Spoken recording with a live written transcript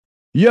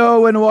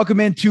Yo, and welcome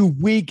into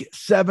week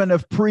 7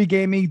 of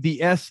Pregaming, the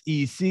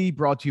SEC,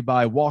 brought to you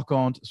by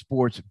Walk-Ons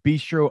Sports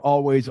Bistro,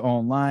 always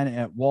online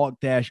at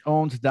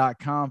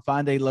walk-ons.com.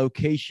 Find a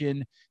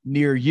location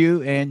near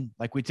you. And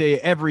like we tell you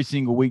every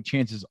single week,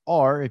 chances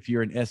are, if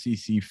you're an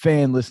SEC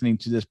fan listening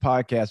to this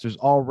podcast, there's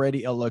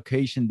already a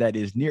location that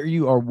is near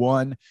you or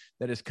one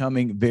that is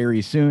coming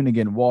very soon.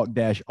 Again,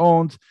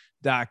 walk-ons.com.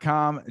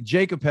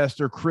 Jacob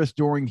Hester, Chris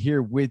Doering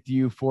here with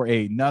you for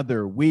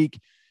another week.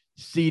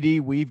 CD,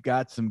 we've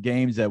got some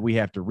games that we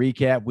have to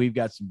recap. We've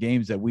got some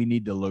games that we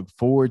need to look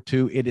forward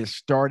to. It is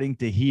starting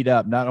to heat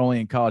up, not only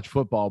in college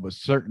football, but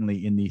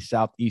certainly in the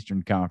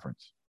Southeastern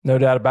Conference. No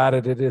doubt about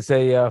it. It is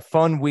a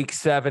fun week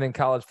 7 in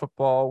college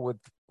football with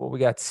we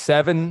got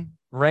 7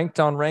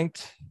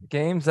 ranked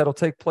games that'll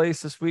take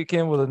place this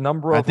weekend with a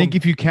number of I think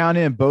if you count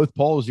in both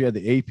polls, yeah,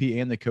 the AP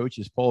and the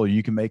coaches poll,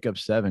 you can make up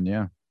 7.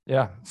 Yeah.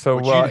 Yeah. So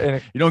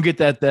you don't get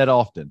that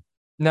often.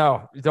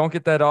 No, you don't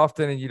get that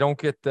often, and you don't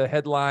get the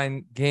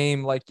headline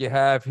game like you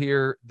have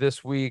here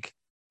this week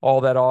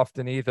all that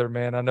often either,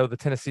 man. I know the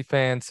Tennessee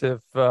fans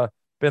have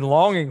been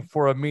longing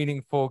for a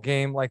meaningful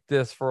game like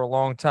this for a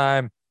long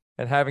time,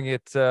 and having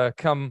it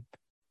come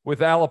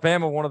with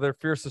Alabama, one of their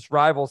fiercest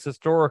rivals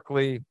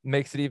historically,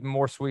 makes it even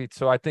more sweet.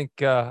 So I think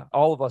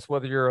all of us,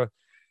 whether you're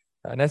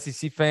an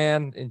SEC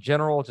fan in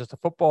general, just a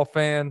football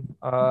fan,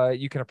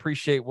 you can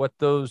appreciate what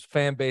those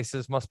fan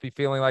bases must be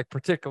feeling like,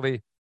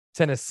 particularly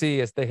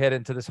Tennessee as they head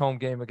into this home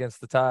game against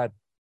the Tide.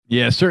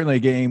 Yeah, certainly a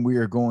game we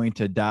are going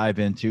to dive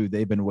into.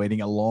 They've been waiting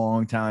a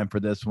long time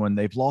for this one.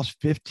 They've lost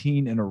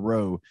 15 in a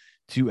row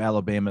to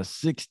Alabama,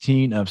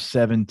 16 of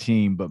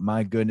 17. But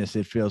my goodness,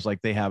 it feels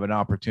like they have an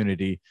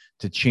opportunity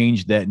to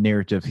change that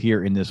narrative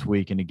here in this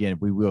week. And again,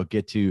 we will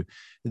get to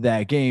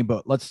that game.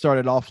 But let's start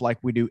it off like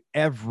we do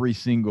every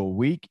single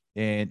week.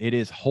 And it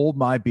is Hold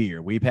My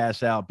Beer. We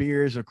pass out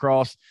beers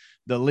across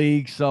the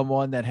league,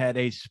 someone that had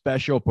a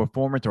special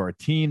performance, or a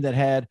team that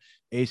had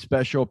a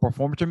special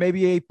performance, or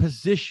maybe a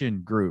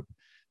position group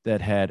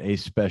that had a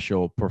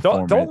special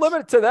performance. Don't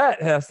limit it to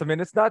that, Hess. I mean,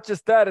 it's not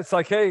just that. It's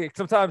like, hey,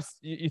 sometimes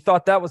you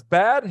thought that was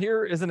bad.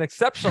 Here is an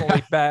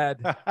exceptionally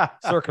bad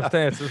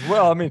circumstance as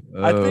well. I mean,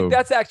 I think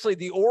that's actually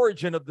the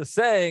origin of the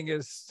saying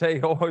is, say,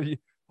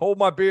 hold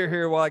my beer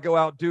here while I go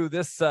out and do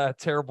this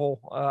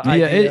terrible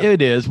idea.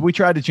 It is. We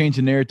tried to change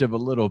the narrative a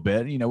little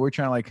bit. You know, we're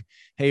trying to like,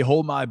 hey,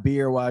 hold my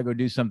beer while I go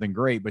do something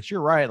great. But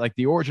you're right. Like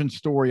the origin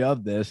story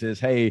of this is,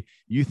 hey,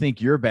 you think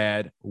you're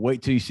bad.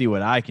 Wait till you see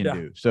what I can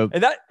do. So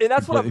and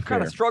that's what I'm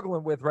kind of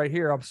struggling with right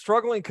here. I'm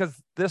struggling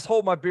because this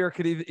hold my beer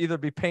could either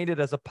be painted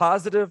as a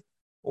positive,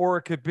 or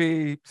it could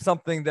be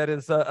something that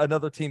is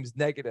another team's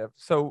negative.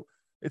 So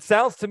it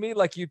sounds to me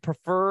like you'd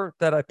prefer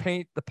that I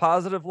paint the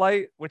positive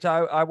light, which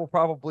I will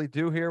probably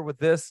do here with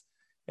this.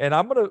 And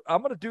I'm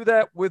gonna do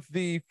that with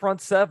the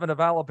front 7 of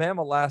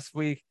Alabama last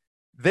week.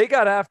 They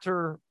got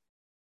after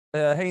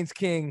Haynes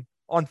King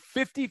on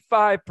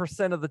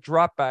 55% of the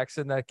dropbacks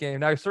in that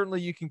game. Now,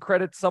 certainly you can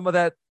credit some of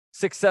that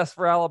success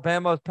for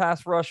Alabama's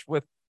pass rush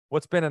with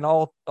what's been an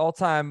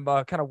all-time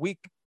kind of weak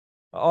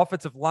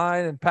offensive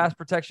line and pass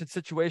protection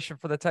situation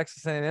for the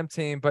Texas A&M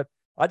team, but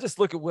I just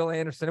look at Will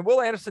Anderson, and Will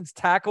Anderson's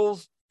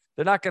tackles,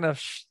 they're not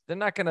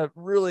gonna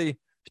really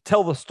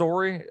tell the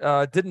story.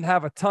 Didn't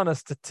have a ton of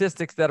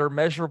statistics that are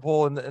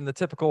measurable in the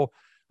typical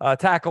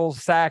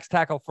tackles, sacks,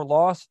 tackle for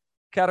loss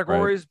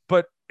categories. Right.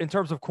 But in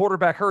terms of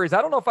quarterback hurries,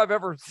 I don't know if I've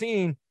ever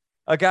seen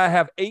a guy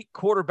have 8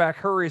 quarterback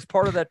hurries,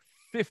 part of that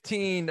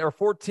 15 or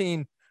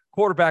 14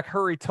 quarterback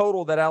hurry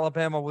total that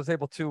Alabama was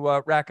able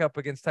to rack up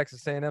against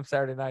Texas A&M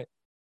Saturday night.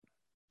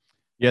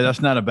 Yeah,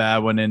 that's not a bad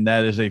one, and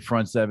that is a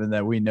front 7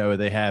 that we know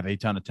they have a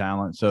ton of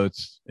talent. So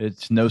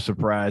it's no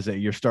surprise that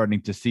you're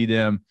starting to see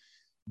them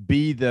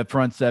be the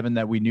front 7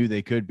 that we knew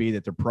they could be,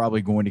 that they're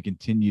probably going to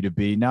continue to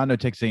be. Now, I know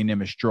Texas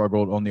A&M has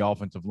struggled on the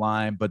offensive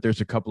line, but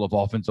there's a couple of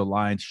offensive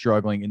lines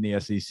struggling in the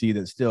SEC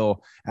that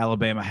still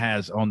Alabama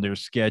has on their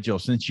schedule.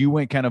 Since you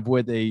went kind of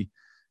with a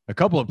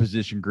couple of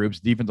position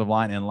groups, defensive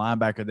line and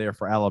linebacker there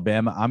for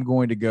Alabama, I'm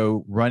going to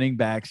go running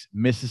backs,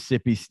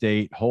 Mississippi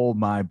State, hold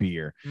my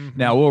beer. Mm-hmm.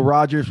 Now, Will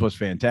Rogers was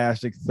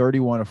fantastic,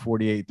 31 of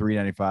 48,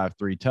 395,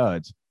 3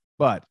 tuds.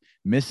 But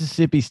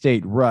Mississippi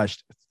State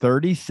rushed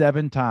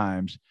 37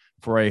 times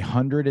for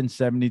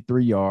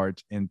 173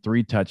 yards and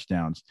 3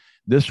 touchdowns.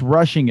 This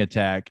rushing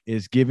attack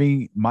is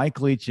giving Mike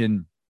Leach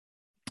and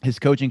his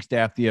coaching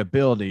staff the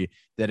ability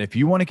that if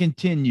you want to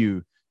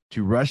continue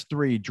to rush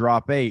 3,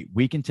 drop 8,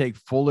 we can take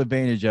full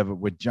advantage of it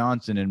with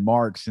Johnson and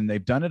Marks. And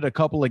they've done it a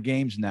couple of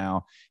games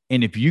now.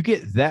 And if you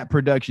get that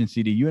production,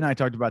 CD, you and I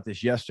talked about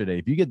this yesterday.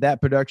 If you get that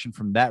production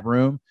from that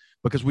room,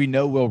 because we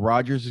know Will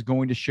Rogers is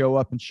going to show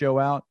up and show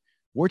out,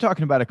 we're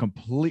talking about a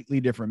completely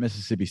different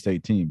Mississippi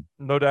State team.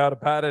 No doubt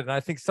about it. And I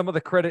think some of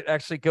the credit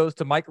actually goes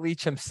to Mike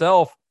Leach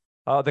himself,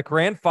 the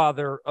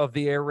grandfather of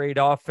the air raid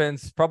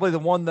offense, probably the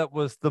one that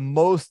was the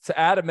most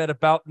adamant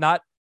about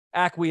not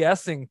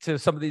acquiescing to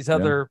some of these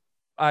other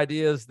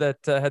ideas that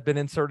had been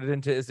inserted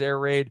into his air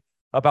raid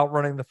about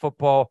running the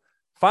football.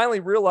 Finally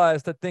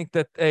realized, I think,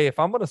 that, hey, if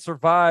I'm going to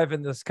survive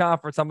in this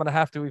conference, I'm going to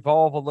have to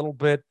evolve a little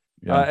bit.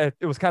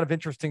 It was kind of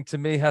interesting to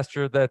me,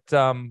 Hester,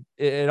 that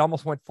it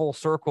almost went full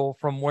circle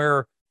from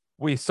where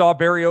we saw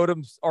Barry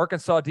Odom's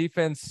Arkansas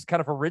defense kind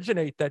of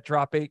originate that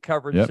drop 8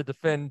 coverage to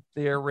defend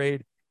the air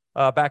raid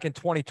back in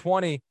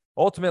 2020,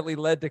 ultimately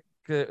led to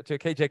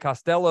KJ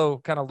Costello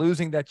kind of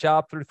losing that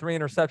job through 3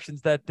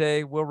 interceptions that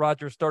day. Will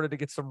Rogers started to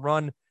get some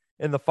run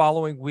in the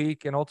following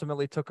week and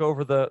ultimately took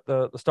over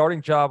the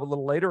starting job a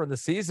little later in the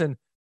season.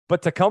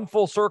 But to come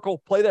full circle,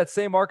 play that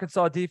same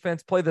Arkansas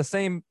defense, play the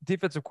same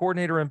defensive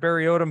coordinator in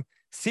Barry Odom,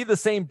 see the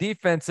same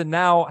defense, and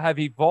now have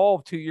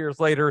evolved 2 years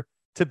later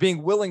to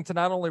being willing to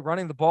not only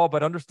running the ball,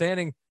 but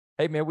understanding,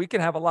 hey, man, we can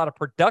have a lot of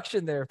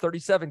production there.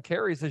 37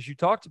 carries, as you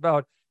talked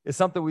about, is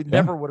something we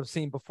never would have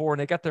seen before. And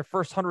they got their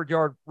first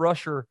 100-yard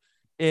rusher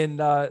in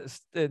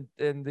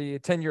the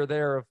tenure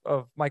there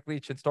of Mike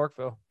Leach in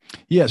Starkville.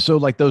 Yeah, so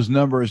like those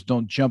numbers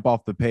don't jump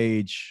off the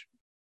page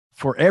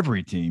for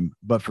every team,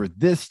 but for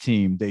this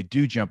team, they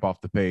do jump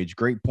off the page.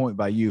 Great point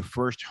by you.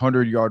 First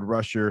 100-yard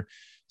rusher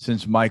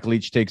since Mike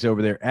Leach takes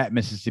over there at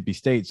Mississippi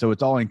State. So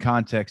it's all in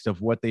context of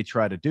what they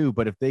try to do.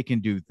 But if they can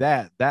do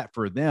that, that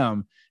for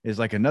them is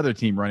like another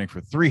team running for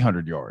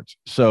 300 yards.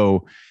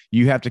 So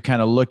you have to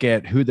kind of look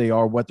at who they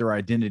are, what their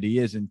identity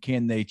is, and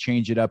can they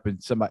change it up? And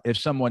if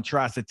someone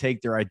tries to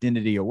take their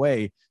identity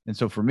away. And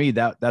so for me,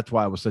 that's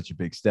why it was such a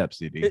big step,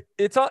 CD.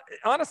 It's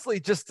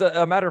honestly just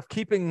a matter of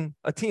keeping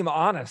a team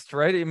honest,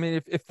 right? I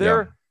mean, if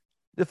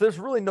there's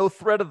really no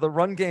threat of the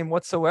run game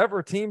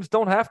whatsoever, teams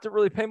don't have to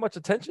really pay much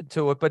attention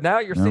to it. But now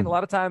you're seeing a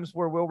lot of times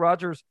where Will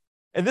Rogers,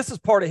 and this is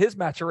part of his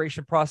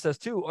maturation process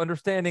too,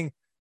 understanding,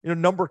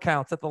 number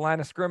counts at the line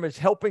of scrimmage,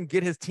 helping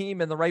get his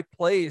team in the right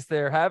plays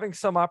there, having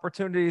some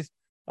opportunities,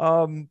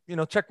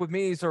 check with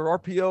me's or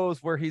RPOs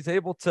where he's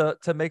able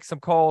to make some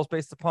calls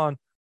based upon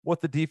what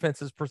the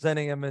defense is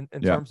presenting him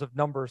in terms of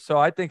numbers. So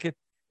I think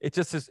it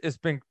just has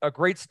been a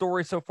great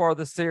story so far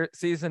this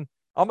season.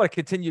 I'm going to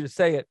continue to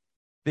say it.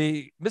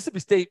 The Mississippi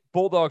State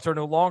Bulldogs are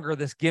no longer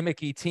this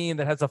gimmicky team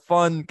that has a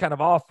fun kind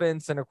of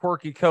offense and a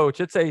quirky coach.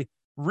 It's a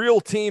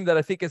real team that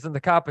I think is in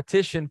the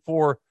competition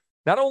for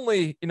not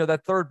only,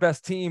 that third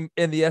best team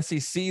in the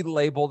SEC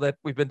label that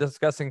we've been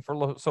discussing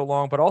for so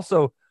long, but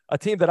also a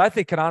team that I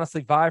think can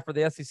honestly vie for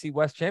the SEC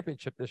West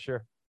Championship this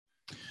year.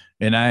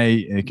 And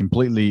I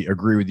completely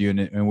agree with you.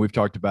 And we've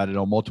talked about it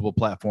on multiple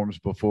platforms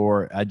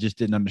before. I just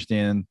didn't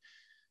understand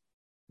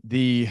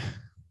the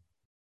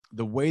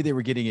way they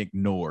were getting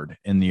ignored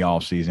in the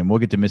offseason. We'll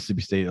get to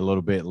Mississippi State a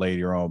little bit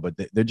later on, but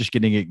they're just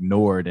getting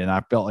ignored. And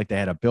I felt like they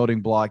had a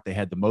building block. They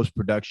had the most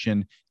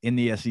production in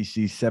the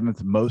SEC,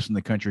 7th most in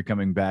the country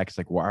coming back. It's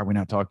like, why are we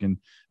not talking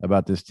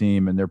about this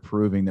team? And they're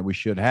proving that we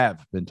should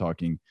have been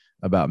talking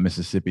about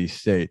Mississippi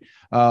State.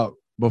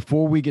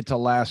 Before we get to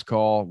last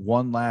call,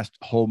 one last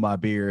hold my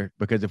beer,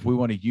 because if we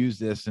want to use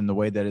this in the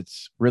way that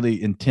it's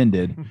really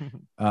intended,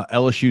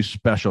 LSU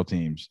Special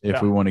Teams,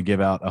 if we want to give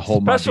out a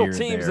hold my beer. Special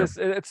Teams,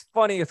 it's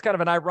funny. It's kind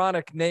of an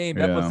ironic name.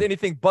 That was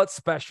anything but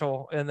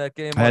special in that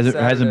game. It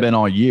hasn't been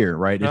all year,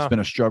 right? No. It's been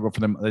a struggle for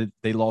them.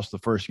 They lost the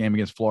first game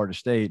against Florida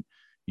State.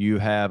 You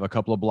have a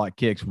couple of block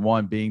kicks,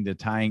 one being the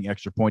tying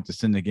extra point to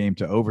send the game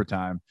to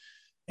overtime.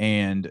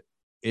 And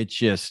it's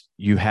just,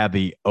 you have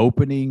the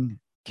opening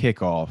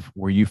kickoff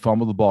where you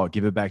fumble the ball,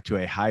 give it back to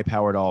a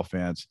high-powered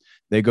offense.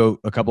 They go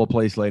a couple of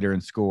plays later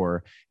and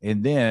score,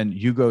 and then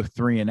you go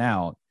 3 and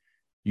out.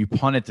 You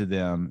punt it to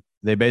them.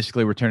 They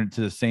basically return it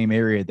to the same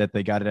area that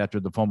they got it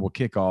after the fumble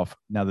kickoff.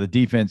 Now the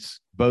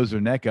defense bows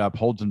their neck up,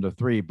 holds them to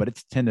 3, but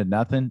it's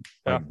 10-0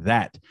 like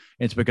that.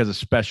 It's because of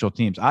special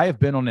teams. I have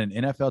been on an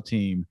NFL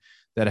team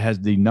that has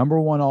the number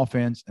 1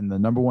 offense and the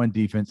number 1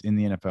 defense in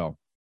the NFL.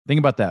 Think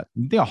about that.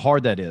 Think how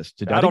hard that is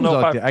to do. I don't know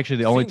if actually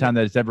the only time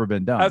that it's ever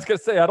been done. I was going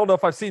to say, I don't know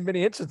if I've seen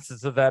many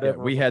instances of that.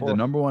 We had the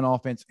number 1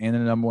 offense and the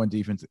number 1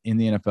 defense in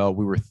the NFL.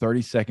 We were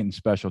 32nd in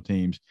special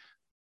teams.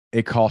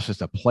 It cost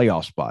us a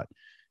playoff spot.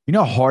 You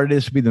know how hard it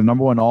is to be the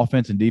number 1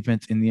 offense and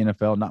defense in the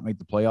NFL, not make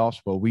the playoffs?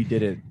 Well, we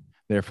did it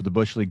there for the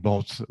Bush League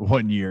Bolts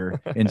one year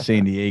in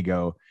San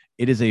Diego.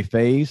 It is a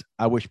phase.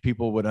 I wish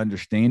people would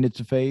understand it's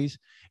a phase.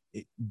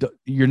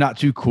 You're not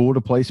too cool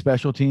to play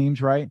special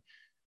teams, right?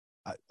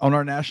 On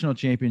our national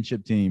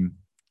championship team,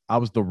 I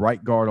was the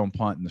right guard on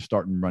punt and the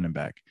starting running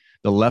back.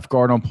 The left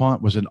guard on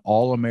punt was an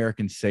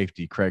All-American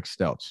safety, Craig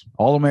Stelz.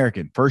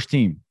 All-American, first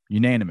team,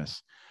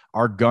 unanimous.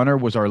 Our gunner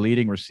was our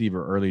leading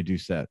receiver, Early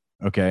Doucette.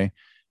 Okay.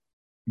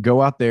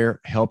 Go out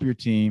there, help your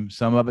team.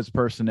 Some of it's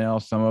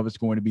personnel, some of it's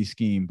going to be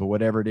scheme, but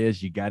whatever it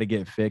is, you got to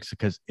get fixed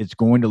because it's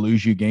going to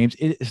lose you games.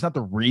 It's not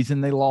the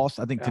reason they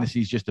lost. I think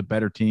Tennessee's just a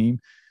better team,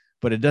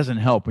 but it doesn't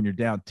help when you're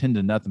down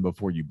 10-0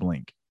 before you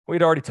blink.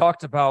 We'd already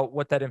talked about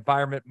what that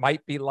environment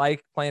might be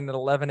like playing at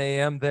 11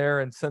 a.m. there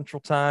in Central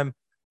Time.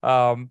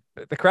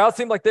 The crowd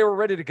seemed like they were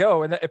ready to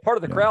go. And part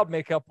of the crowd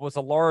makeup was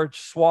a large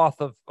swath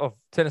of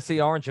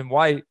Tennessee orange and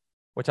white,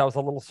 which I was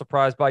a little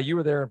surprised by. You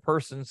were there in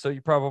person, so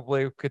you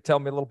probably could tell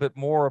me a little bit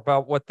more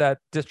about what that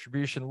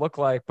distribution looked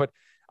like. But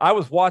I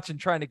was watching,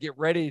 trying to get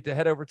ready to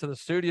head over to the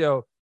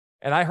studio.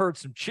 and I heard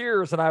some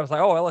cheers, and I was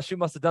like, oh, LSU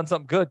must have done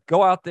something good.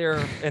 Go out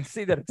there and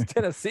see that it's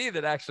Tennessee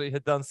that actually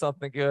had done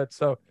something good.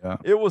 So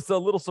it was a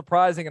little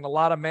surprising in a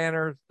lot of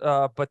manners,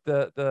 but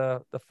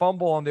the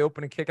fumble on the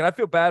opening kick, and I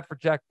feel bad for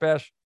Jack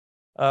Besh.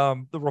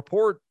 The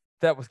report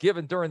that was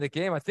given during the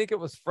game, I think it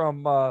was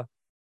from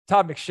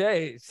Todd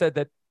McShay, said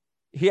that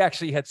he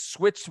actually had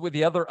switched with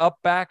the other up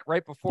back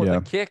right before the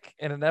kick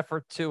in an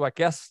effort to, I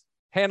guess,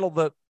 handle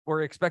where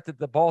he expected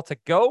the ball to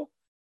go.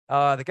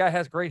 The guy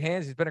has great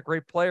hands. He's been a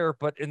great player,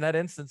 but in that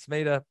instance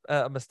made a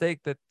mistake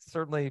that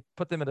certainly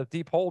put them in a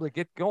deep hole to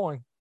get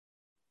going.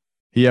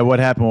 Yeah, what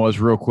happened was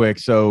real quick.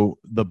 So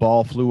the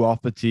ball flew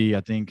off the tee.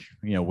 I think,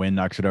 wind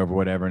knocks it over,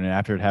 whatever. And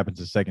after it happens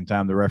the second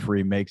time, the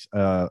referee makes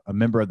a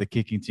member of the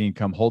kicking team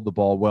come hold the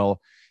ball.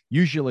 Well,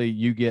 usually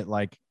you get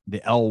like the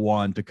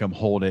L1 to come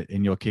hold it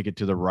and you'll kick it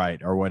to the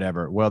right or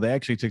whatever. Well, they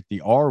actually took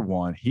the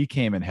R1. He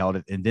came and held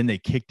it, and then they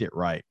kicked it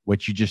right,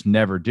 which you just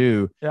never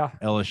do. Yeah.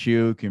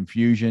 LSU,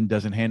 confusion,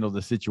 doesn't handle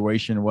the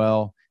situation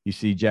well. You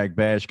see Jack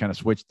Bash kind of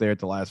switch there at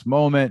the last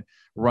moment,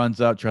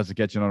 runs up, tries to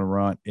catch it on a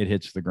run. It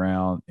hits the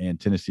ground, and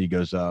Tennessee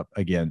goes up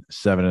again,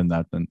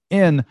 7-0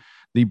 in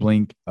the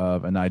blink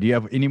of an eye. Do you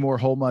have any more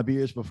hold my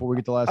beers before we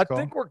get the last call? I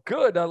think we're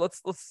good.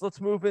 Let's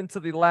move into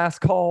the last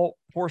call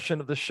portion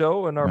of the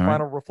show and our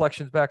final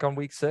reflections back on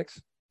week 6.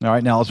 All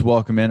right, now let's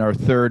welcome in our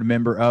third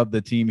member of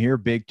the team here,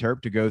 Big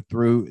Terp, to go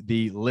through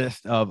the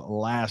list of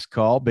last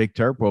call. Big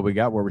Terp, what we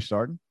got? Where we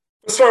starting?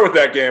 Let's start with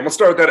that game. Let's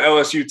start with that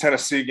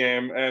LSU-Tennessee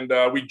game. And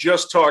we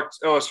just talked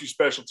LSU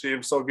Special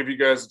Teams, so I'll give you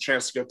guys a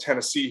chance to go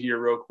Tennessee here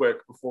real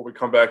quick before we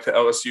come back to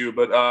LSU.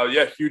 But,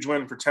 huge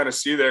win for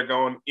Tennessee there,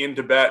 going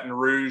into Baton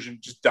Rouge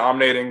and just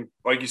dominating,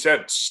 like you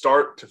said,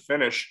 start to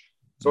finish.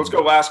 So let's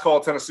go last call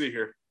Tennessee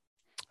here.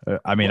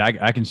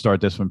 I can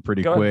start this one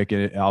pretty quick,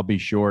 and I'll be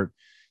short.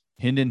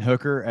 Hendon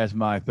Hooker, as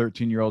my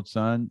 13-year-old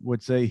son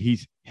would say,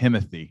 he's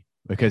Himothy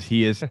because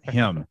he is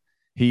him.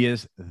 He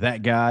is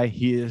that guy.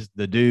 He is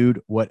the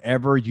dude,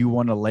 whatever you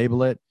want to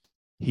label it.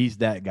 He's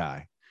that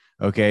guy.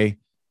 Okay.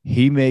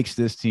 He makes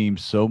this team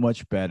so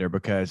much better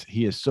because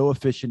he is so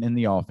efficient in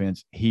the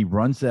offense. He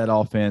runs that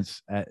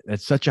offense at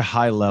such a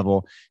high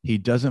level. He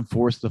doesn't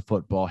force the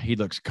football. He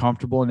looks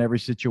comfortable in every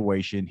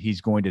situation.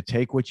 He's going to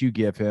take what you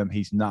give him.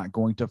 He's not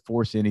going to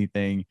force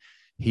anything.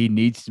 He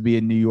needs to be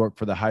in New York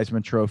for the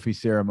Heisman Trophy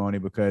ceremony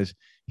because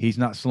he's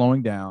not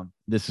slowing down.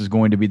 This is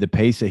going to be the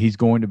pace that he's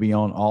going to be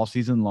on all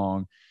season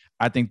long.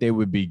 I think they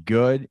would be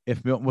good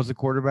if Milton was the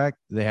quarterback.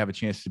 They have a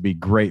chance to be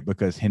great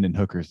because Hendon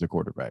Hooker is the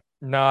quarterback.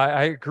 No,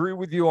 I agree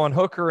with you on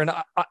Hooker. And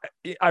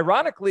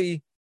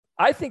ironically,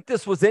 I think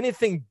this was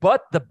anything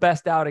but the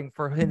best outing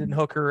for Hendon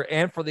Hooker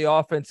and for the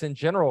offense in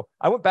general.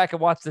 I went back and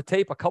watched the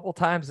tape a couple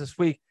times this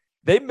week.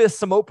 They missed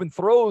some open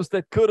throws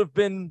that could have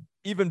been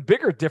even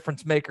bigger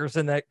difference makers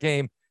in that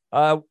game.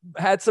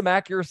 Had some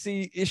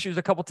accuracy issues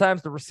a couple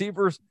times. The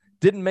receivers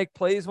didn't make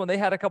plays when they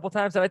had a couple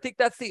times. And I think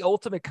that's the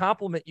ultimate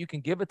compliment you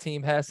can give a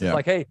team, Hess. It's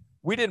like, hey,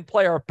 we didn't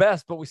play our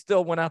best, but we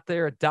still went out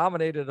there and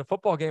dominated a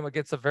football game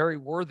against a very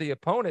worthy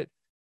opponent.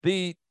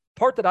 The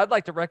part that I'd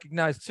like to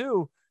recognize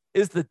too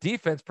is the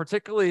defense,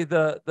 particularly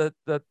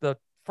the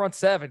front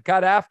seven.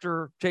 Got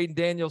after Jaden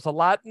Daniels a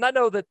lot. And I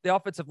know that the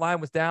offensive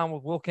line was down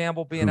with Will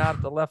Campbell being out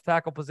at the left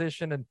tackle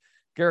position and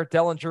Garrett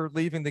Dellinger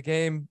leaving the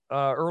game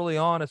early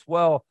on as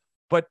well.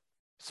 But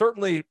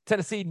certainly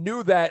Tennessee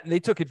knew that, and they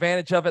took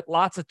advantage of it.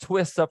 Lots of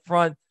twists up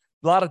front,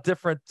 a lot of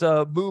different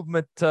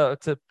movement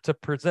to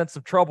present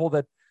some trouble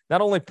that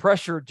not only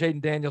pressured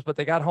Jaden Daniels, but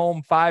they got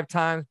home 5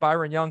 times,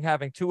 Byron Young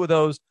having 2 of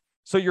those.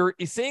 So you're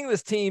seeing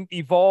this team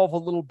evolve a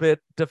little bit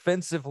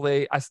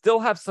defensively. I still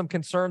have some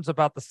concerns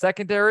about the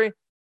secondary.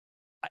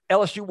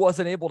 LSU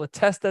wasn't able to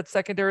test that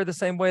secondary the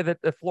same way that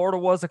Florida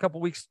was a couple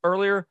weeks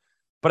earlier.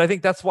 But I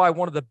think that's why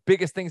one of the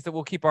biggest things that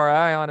we'll keep our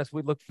eye on as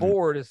we look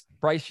forward is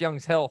Bryce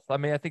Young's health. I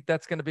mean, I think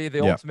that's going to be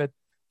the ultimate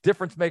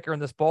difference maker in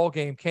this ball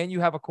game. Can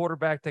you have a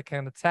quarterback that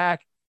can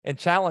attack and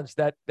challenge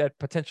that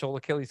potential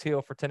Achilles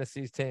heel for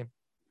Tennessee's team?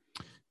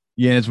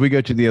 Yeah, as we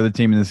go to the other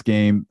team in this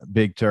game,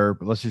 Big Terp,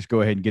 let's just go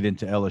ahead and get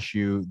into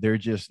LSU. They're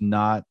just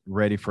not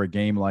ready for a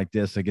game like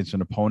this against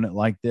an opponent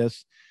like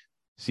this.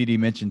 CD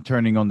mentioned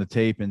turning on the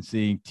tape and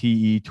seeing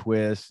TE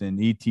twists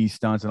and ET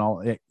stunts and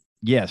all.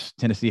 Yes,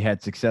 Tennessee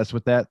had success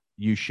with that.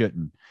 You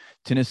shouldn't.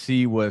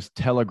 Tennessee was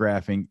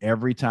telegraphing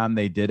every time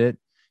they did it.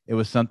 It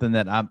was something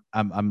that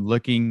I'm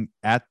looking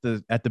at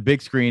the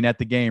big screen at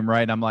the game,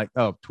 right? And I'm like,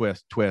 oh,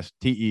 twist,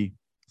 TE.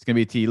 It's gonna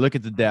be a TE. Look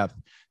at the depth.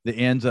 The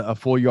end's a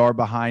full yard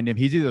behind him.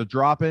 He's either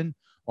dropping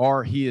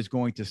or he is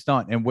going to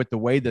stunt. And with the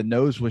way the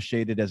nose was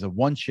shaded as a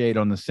 1 shade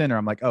on the center,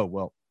 I'm like, oh,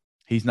 well,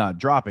 he's not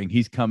dropping.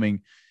 He's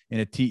coming in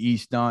a TE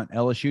stunt.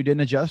 LSU didn't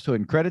adjust to it.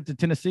 And credit to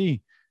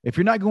Tennessee. If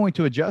you're not going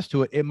to adjust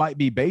to it, it might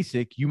be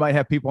basic. You might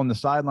have people on the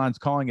sidelines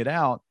calling it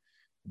out.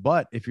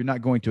 But if you're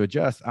not going to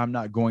adjust, I'm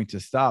not going to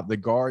stop. The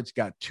guards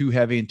got too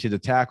heavy into the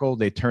tackle.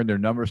 They turned their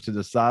numbers to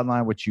the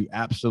sideline, which you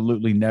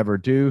absolutely never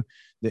do.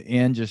 The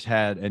end just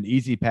had an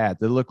easy path.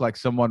 It looked like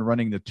someone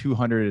running the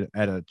 200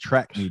 at a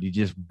track meet. He's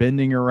just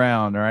bending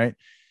around, right?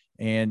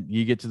 And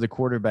you get to the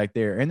quarterback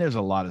there. And there's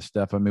a lot of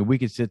stuff. I mean, we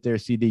could sit there,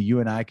 CD, you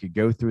and I could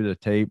go through the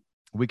tape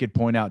we could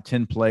point out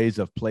 10 plays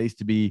of plays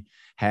to be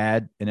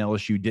had, and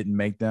LSU didn't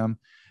make them.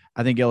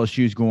 I think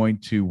LSU is going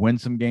to win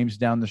some games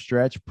down the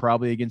stretch,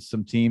 probably against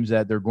some teams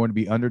that they're going to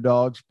be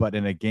underdogs. But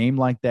in a game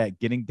like that,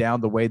 getting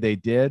down the way they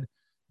did,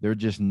 they're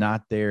just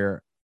not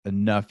there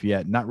enough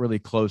yet, not really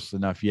close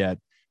enough yet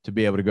to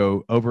be able to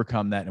go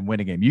overcome that and win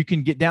a game. You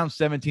can get down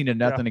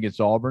 17-0 against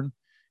Auburn,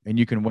 and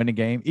you can win a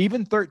game,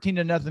 even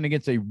 13-0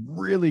 against a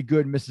really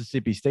good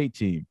Mississippi State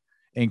team,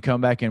 and come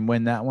back and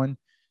win that one.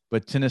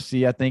 But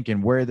Tennessee, I think,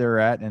 and where they're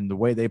at and the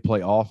way they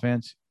play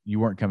offense, you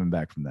weren't coming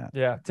back from that.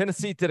 Yeah,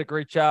 Tennessee did a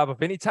great job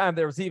of anytime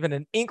there was even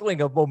an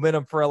inkling of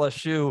momentum for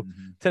LSU,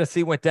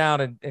 Tennessee went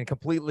down and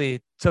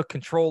completely took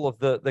control of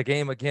the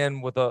game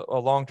again with a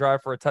long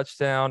drive for a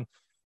touchdown,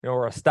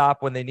 or a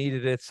stop when they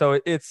needed it. So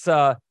it's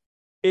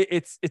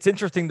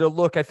interesting to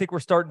look. I think we're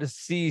starting to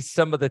see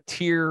some of the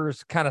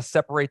tiers kind of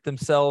separate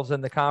themselves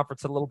in the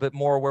conference a little bit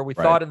more, where we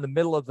thought in the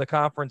middle of the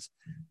conference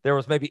there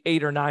was maybe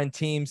 8 or 9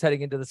 teams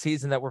heading into the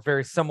season that were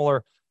very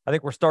similar. I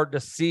think we're starting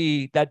to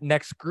see that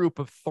next group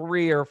of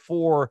 3 or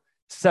 4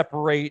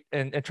 separate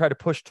and try to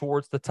push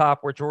towards the top,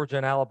 where Georgia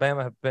and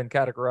Alabama have been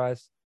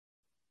categorized.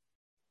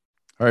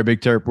 All right,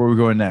 Big Terp, where are we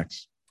going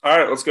next? All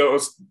right, let's go.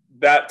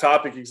 That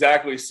topic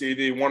exactly,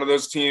 CD. One of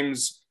those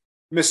teams,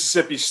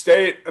 Mississippi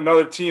State,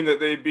 another team that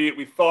they beat,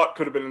 we thought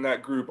could have been in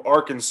that group,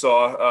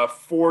 Arkansas,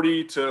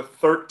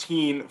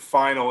 40-13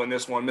 final in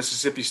this one.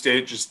 Mississippi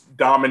State just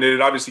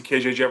dominated. Obviously,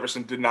 KJ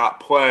Jefferson did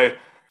not play.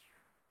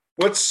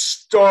 Let's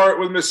start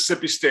with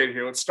Mississippi State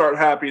here. Let's start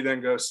happy,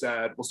 then go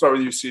sad. We'll start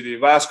with you, CD.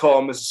 Last call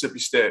on Mississippi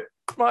State.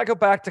 Well, I go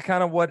back to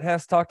kind of what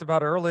Hess talked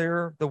about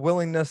earlier, the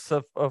willingness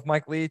of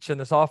Mike Leach and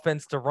this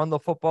offense to run the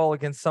football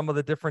against some of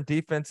the different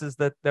defenses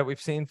that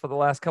we've seen for the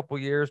last couple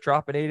of years,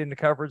 dropping 8 into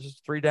coverage,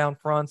 3 down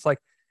fronts. Like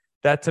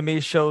that to me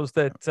shows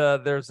that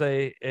there's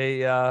an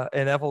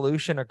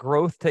evolution, a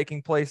growth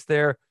taking place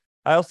there.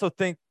 I also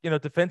think,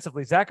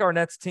 defensively, Zach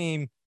Arnett's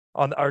team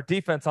on our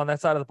defense on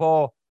that side of the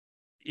ball,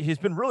 he's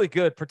been really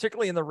good,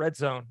 particularly in the red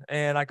zone.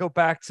 And I go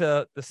back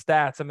to the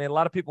stats. I mean, a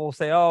lot of people will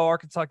say, "Oh,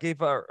 Arkansas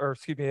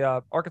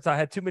Arkansas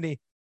had too many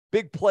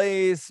big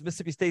plays.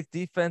 Mississippi State's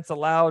defense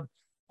allowed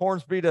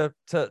Hornsby to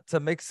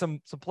make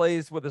some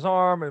plays with his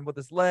arm and with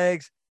his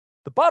legs."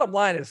 The bottom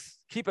line is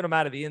keeping them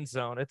out of the end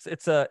zone. It's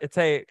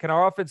can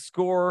our offense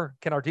score?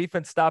 Can our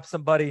defense stop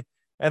somebody?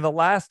 And the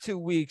last 2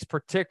 weeks,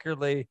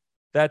 particularly,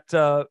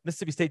 that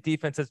Mississippi State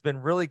defense has been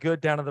really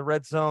good down in the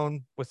red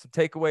zone with some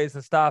takeaways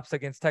and stops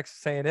against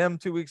Texas A&M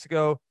 2 weeks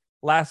ago.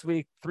 Last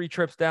week, 3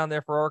 trips down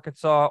there for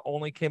Arkansas,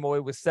 only came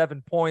away with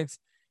 7 points.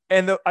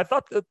 And I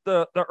thought that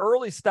the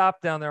early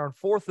stop down there on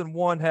 4th and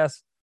 1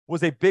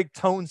 was a big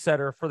tone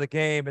setter for the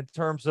game in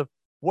terms of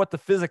what the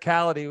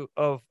physicality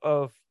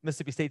of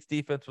Mississippi State's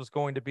defense was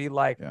going to be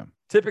like. Yeah.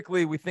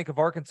 Typically, we think of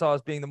Arkansas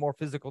as being the more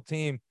physical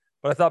team,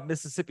 but I thought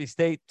Mississippi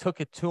State took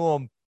it to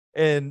them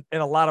in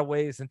a lot of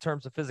ways in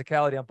terms of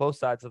physicality on both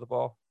sides of the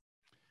ball.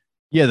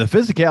 Yeah, the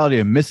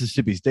physicality of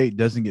Mississippi State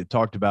doesn't get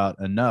talked about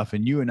enough.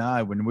 And you and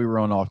I, when we were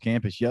on off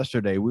campus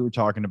yesterday, we were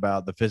talking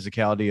about the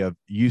physicality of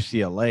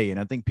UCLA. And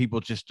I think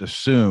people just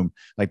assume,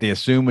 like they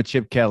assume with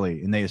Chip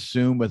Kelly and they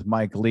assume with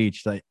Mike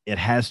Leach that it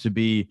has to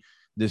be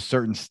this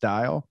certain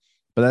style.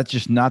 But that's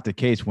just not the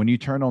case. When you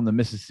turn on the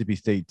Mississippi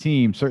State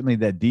team, certainly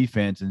that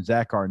defense and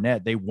Zach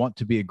Arnett, they want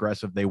to be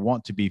aggressive. They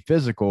want to be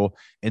physical,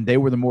 and they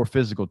were the more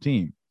physical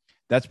team.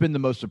 That's been the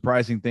most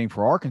surprising thing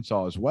for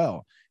Arkansas as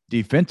well.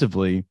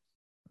 Defensively,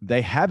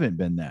 they haven't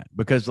been that,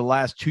 because the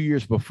last 2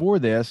 years before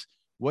this,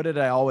 what did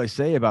I always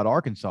say about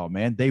Arkansas,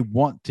 man? They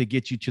want to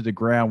get you to the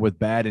ground with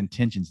bad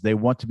intentions. They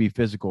want to be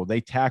physical.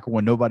 They tackle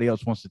when nobody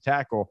else wants to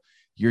tackle.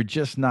 You're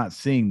just not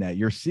seeing that.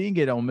 You're seeing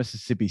it on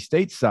Mississippi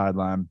State's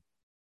sideline.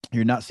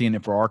 You're not seeing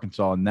it for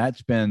Arkansas, and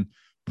that's been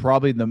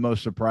probably the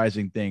most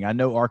surprising thing. I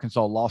know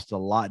Arkansas lost a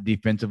lot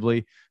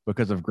defensively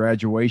because of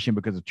graduation,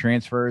 because of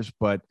transfers,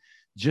 but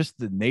just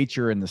the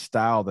nature and the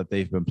style that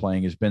they've been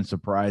playing has been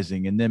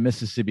surprising. And then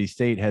Mississippi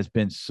State has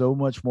been so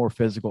much more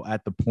physical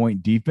at the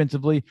point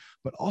defensively,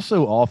 but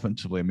also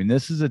offensively. I mean,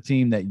 this is a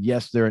team that,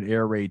 yes, they're an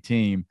air raid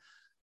team,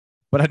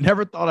 but I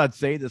never thought I'd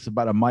say this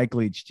about a Mike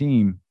Leach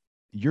team.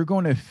 You're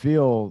going to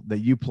feel that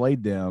you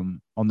played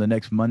them on the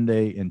next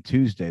Monday and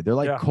Tuesday. They're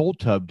like cold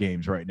tub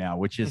games right now,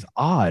 which is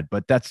odd,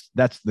 but that's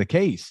the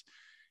case.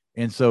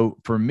 And so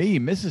for me,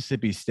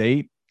 Mississippi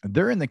State,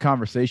 they're in the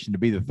conversation to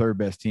be the 3rd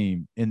best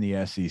team in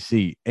the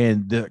SEC.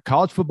 And the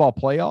college football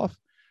playoff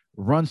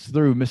runs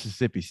through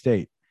Mississippi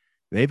State.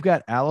 They've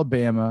got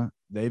Alabama,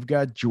 they've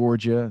got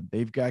Georgia,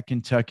 they've got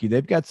Kentucky.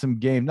 They've got some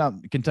games. Now,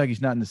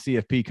 Kentucky's not in the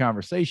CFP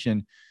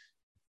conversation,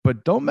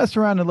 but don't mess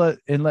around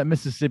and let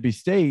Mississippi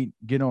State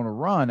get on a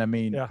run. I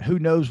mean, who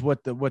knows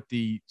what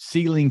the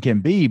ceiling can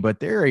be, but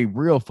they're a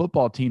real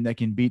football team that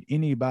can beat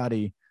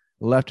anybody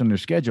left on their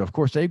schedule. Of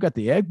course, they've got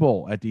the Egg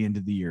Bowl at the end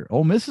of the year.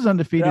 Ole Miss is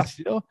undefeated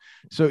still.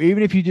 So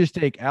even if you just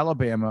take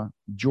Alabama,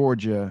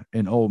 Georgia,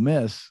 and Ole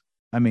Miss,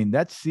 I mean,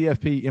 that's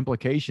CFP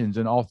implications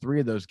in all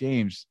 3 of those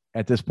games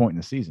at this point in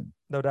the season.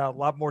 No doubt. A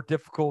lot more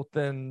difficult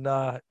than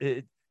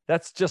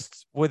that's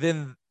just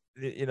within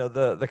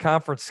the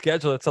conference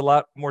schedule. It's a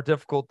lot more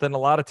difficult than a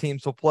lot of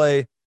teams will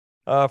play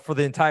for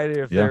the entirety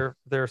of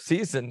their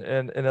season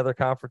and other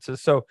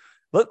conferences. So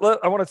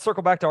I want to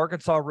circle back to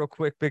Arkansas real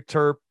quick, Big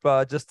Terp,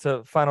 just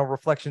to final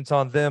reflections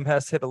on them.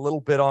 Hess hit a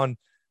little bit on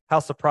how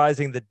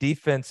surprising the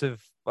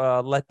defensive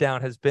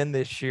letdown has been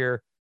this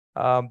year.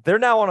 They're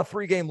now on a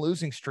 3-game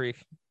losing streak.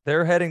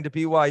 They're heading to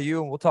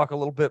BYU, and we'll talk a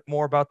little bit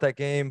more about that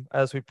game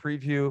as we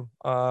preview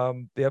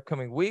the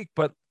upcoming week.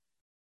 But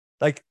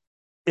like,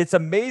 it's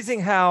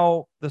amazing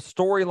how the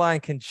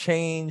storyline can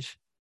change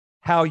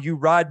how you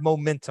ride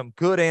momentum,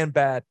 good and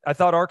bad. I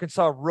thought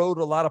Arkansas rode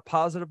a lot of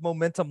positive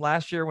momentum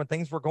last year when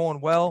things were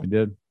going well. We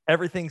did.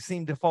 Everything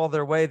seemed to fall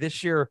their way.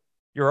 This year,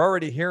 you're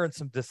already hearing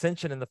some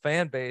dissension in the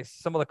fan base.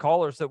 Some of the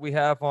callers that we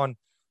have on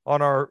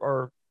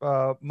our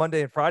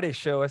Monday and Friday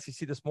show,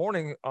 SEC This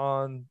Morning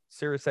on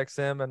Sirius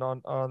XM and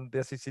on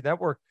the SEC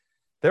Network,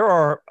 there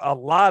are a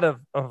lot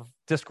of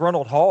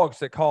disgruntled hogs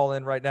that call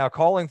in right now,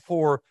 calling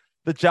for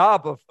the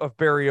job of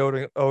Barry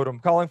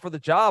Odom, calling for the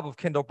job of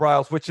Kendall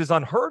Briles, which is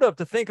unheard of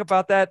to think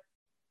about that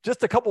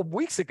just a couple of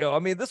weeks ago. I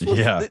mean,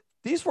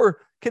 these were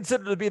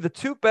considered to be the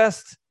two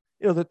best,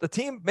 the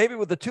team maybe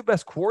with the two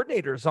best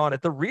coordinators on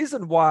it. The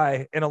reason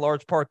why, in a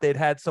large part, they'd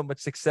had so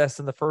much success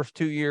in the first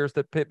 2 years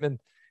that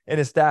Pittman and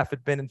his staff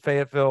had been in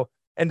Fayetteville.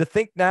 And to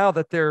think now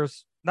that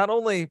there's not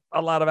only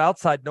a lot of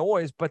outside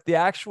noise, but the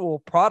actual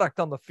product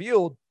on the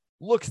field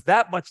looks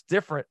that much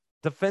different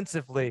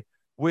defensively,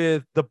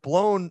 with the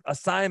blown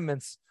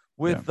assignments,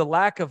 with the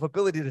lack of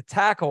ability to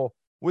tackle,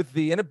 with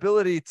the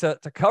inability to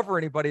cover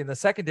anybody in the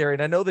secondary.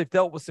 And I know they've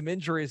dealt with some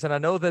injuries, and I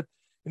know that,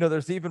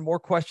 there's even more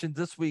questions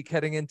this week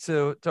heading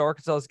into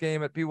Arkansas's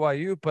game at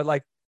BYU, but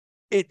like,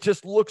 it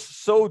just looks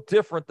so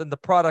different than the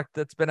product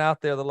that's been out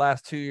there the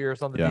last 2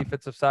 years on the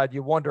defensive side.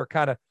 You wonder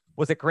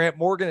was it Grant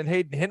Morgan and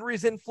Hayden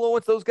Henry's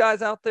influence, those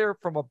guys out there,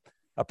 from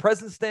a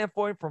presence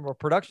standpoint, from a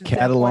production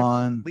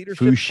standpoint,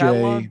 leadership,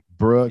 Fouché,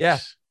 Brooks. Yeah.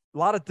 A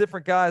lot of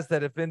different guys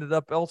that have ended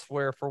up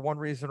elsewhere for one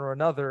reason or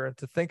another. And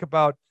to think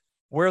about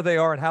where they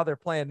are and how they're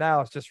playing now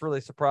is just really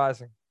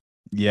surprising.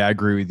 Yeah, I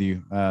agree with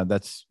you.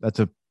 That's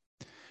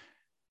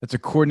a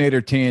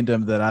coordinator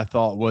tandem that I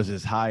thought was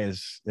as high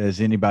as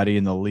anybody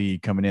in the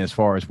league coming in, as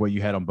far as what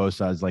you had on both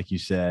sides, like you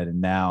said.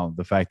 And now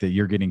the fact that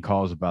you're getting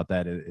calls about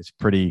that is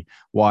pretty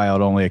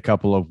wild. Only a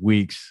couple of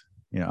weeks,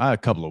 a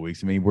couple of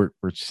weeks. I mean, we're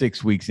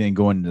 6 weeks in,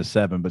 going into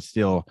 7, but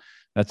still,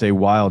 that's a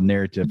wild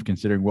narrative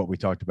considering what we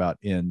talked about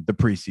in the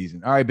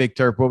preseason. All right, Big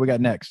Terp, what we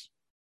got next?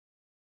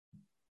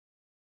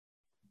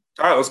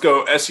 All right, let's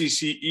go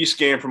SEC East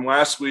game from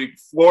last week.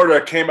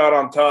 Florida came out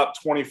on top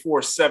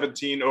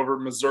 24-17 over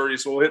Missouri.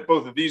 So we'll hit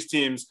both of these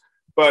teams.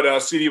 But,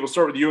 CD, we'll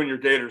start with you and your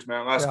Gators,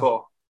 man. Last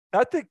call.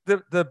 I think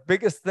the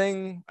biggest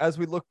thing as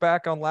we look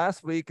back on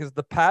last week is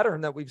the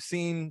pattern that we've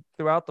seen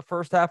throughout the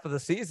first half of the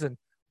season.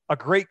 A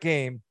great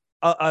game,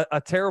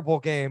 a terrible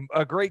game,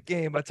 a great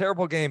game, a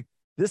terrible game.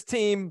 This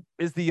team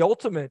is the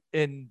ultimate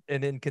in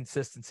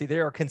inconsistency. They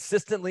are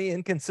consistently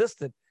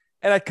inconsistent.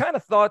 And I kind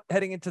of thought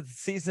heading into the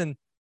season,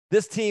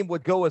 this team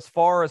would go as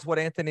far as what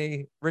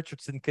Anthony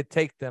Richardson could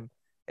take them.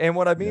 And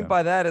what I mean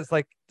by that is,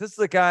 like, this is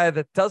a guy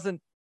that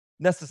doesn't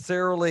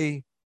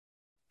necessarily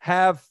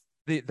have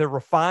the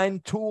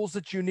refined tools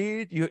that you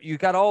need. You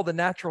got all the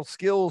natural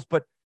skills,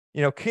 but,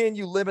 can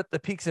you limit the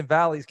peaks and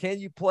valleys? Can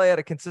you play at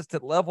a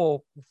consistent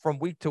level from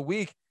week to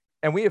week?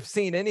 And we have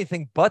seen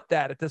anything but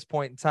that at this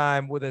point in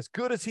time, with as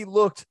good as he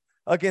looked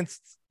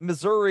against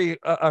Missouri,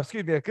 as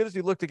good as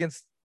he looked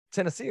against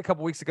Tennessee a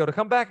couple weeks ago, to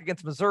come back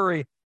against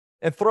Missouri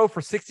and throw for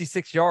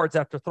 66 yards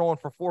after throwing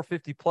for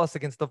 450 plus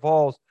against the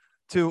Vols,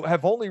 to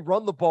have only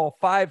run the ball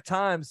 5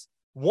 times,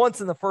 once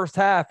in the first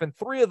half, and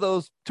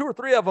 2 or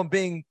 3 of them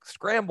being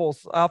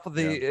scrambles off of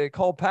the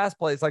called pass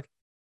plays. Like,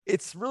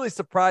 it's really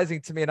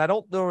surprising to me. And I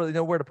don't really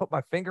know where to put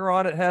my finger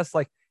on it, Hess.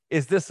 Like,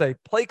 is this a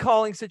play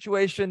calling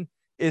situation?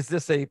 Is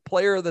this a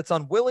player that's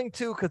unwilling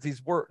to because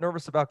he's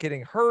nervous about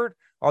getting hurt?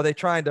 Are they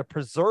trying to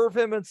preserve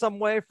him in some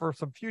way for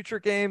some future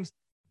games?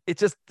 It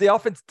just, the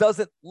offense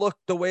doesn't look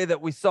the way that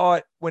we saw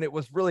it when it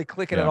was really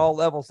clicking at all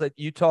levels at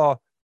Utah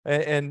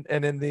and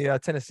in the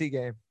Tennessee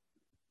game.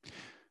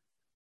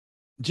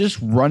 Just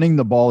running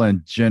the ball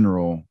in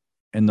general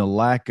and the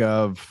lack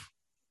of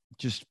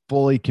just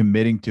fully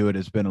committing to it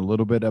has been a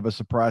little bit of a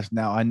surprise.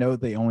 Now, I know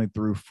they only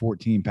threw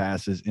 14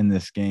 passes in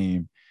this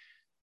game,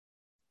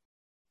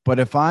 but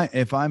if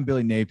I'm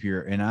Billy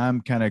Napier and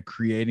I'm kind of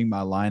creating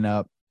my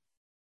lineup,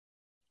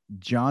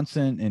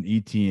 Johnson and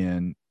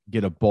Etienne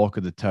get a bulk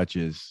of the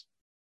touches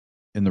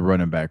in the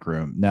running back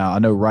room. Now, I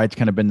know Wright's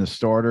kind of been the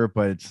starter,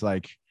 but it's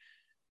like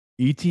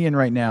Etienne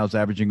right now is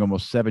averaging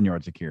almost 7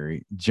 yards a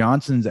carry.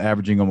 Johnson's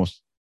averaging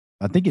almost,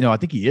 I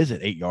think he is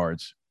at 8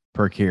 yards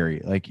per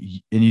carry. Like,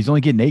 and he's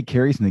only getting 8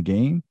 carries in the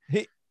game.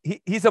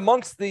 He's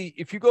amongst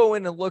if you go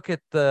in and look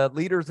at the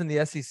leaders in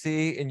the SEC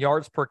in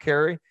yards per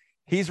carry,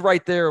 he's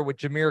right there with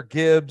Jahmyr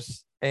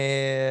Gibbs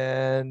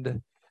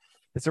and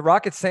is it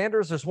Rocket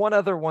Sanders? There's one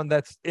other one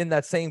that's in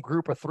that same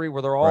group of 3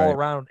 where they're all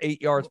around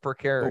 8 yards per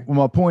carry. Well,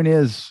 my point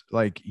is,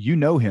 like,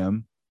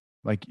 him,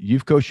 like,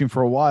 you've coached him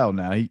for a while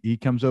now. He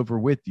comes over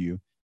with you.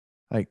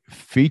 like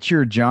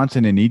feature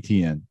Johnson and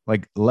ETN,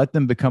 like let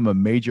them become a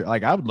major,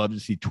 like I would love to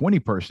see 20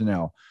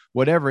 personnel,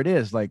 whatever it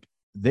is, like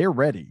they're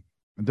ready.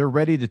 They're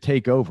ready to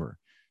take over.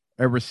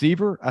 A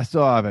receiver, I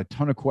still have a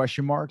ton of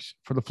question marks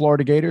for the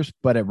Florida Gators,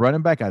 but at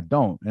running back, I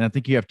don't. And I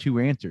think you have two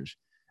answers.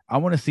 I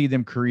want to see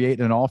them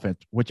create an offense,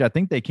 which I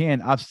think they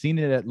can. I've seen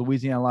it at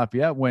Louisiana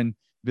Lafayette when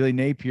Billy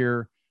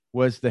Napier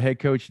was the head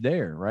coach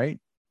there, right?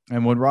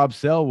 And when Rob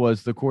Sell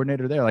was the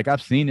coordinator there, like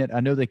I've seen it. I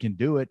know they can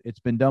do it. It's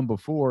been done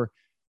before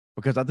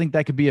because I think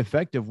that could be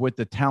effective with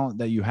the talent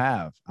that you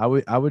have. I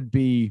would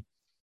be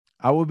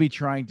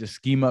trying to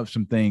scheme up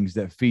some things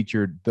that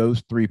featured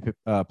those three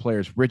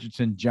players,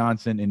 Richardson,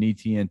 Johnson, and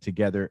ETN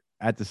together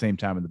at the same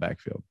time in the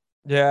backfield.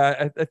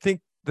 Yeah, I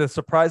think the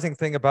surprising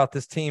thing about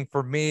this team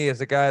for me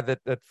as a guy that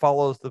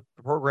follows the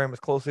program as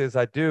closely as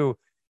I do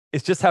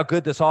is just how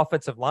good this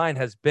offensive line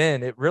has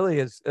been. It really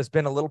has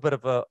been a little bit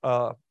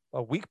of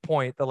a weak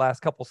point the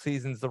last couple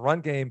seasons. The run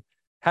game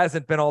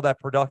hasn't been all that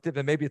productive,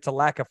 and maybe it's a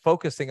lack of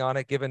focusing on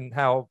it given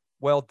how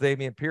well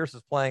Dameon Pierce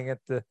is playing at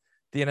the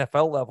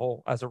NFL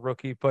level as a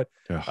rookie. But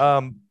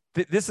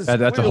this is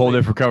that's a whole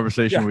different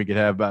conversation we could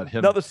have about him.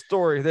 Another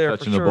story there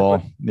touching for sure, the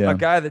ball. Yeah. A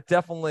guy that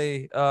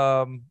definitely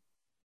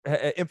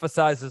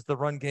emphasizes the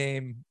run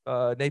game.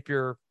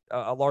 Napier,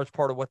 a large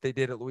part of what they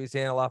did at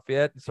Louisiana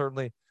Lafayette, and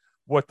certainly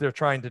what they're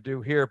trying to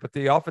do here. But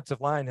the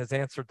offensive line has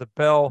answered the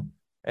bell,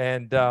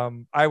 and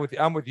I'm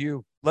with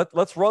you.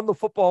 Let's run the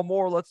football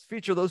more. Let's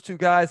feature those two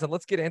guys, and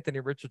let's get Anthony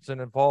Richardson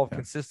involved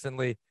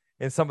consistently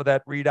in some of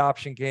that read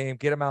option game.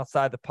 Get him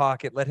outside the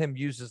pocket. Let him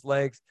use his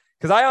legs,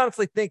 because I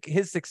honestly think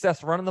his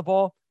success running the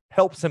ball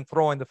helps him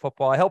throwing the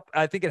football.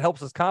 I think it helps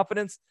his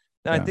confidence.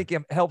 And I think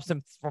it helps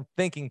him from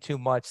thinking too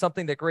much,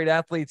 something that great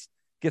athletes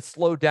get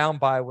slowed down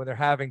by when they're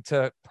having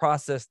to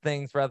process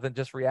things rather than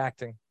just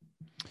reacting.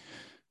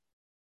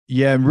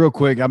 Yeah, and real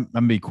quick, I'm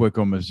going to be quick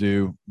on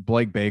Mizzou.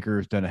 Blake Baker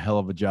has done a hell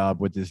of a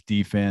job with this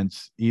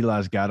defense.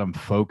 Eli's got them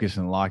focused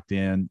and locked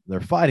in. They're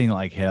fighting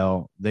like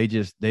hell. They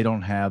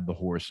don't have the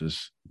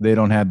horses. They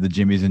don't have the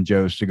Jimmies and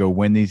Joes to go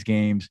win these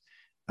games.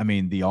 I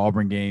mean, the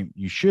Auburn game,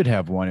 you should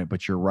have won it,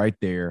 but you're right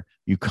there.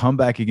 You come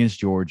back against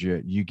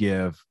Georgia, you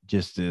give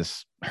just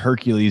this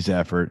Hercules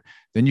effort.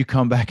 Then you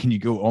come back and you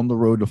go on the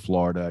road to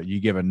Florida. You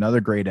give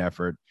another great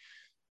effort.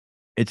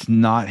 It's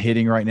not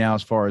hitting right now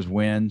as far as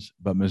wins,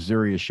 but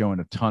Missouri is showing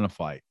a ton of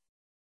fight.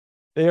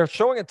 They are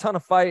showing a ton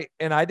of fight,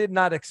 and I did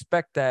not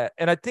expect that.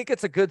 And I think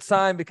it's a good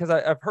sign because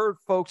I've heard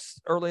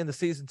folks early in the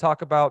season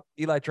talk about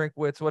Eli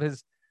Drinkwitz, what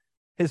his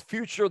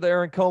future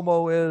there in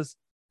Como is.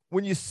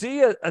 When you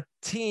see a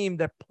team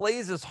that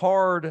plays as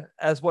hard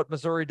as what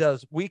Missouri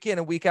does week in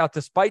and week out,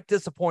 despite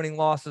disappointing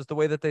losses, the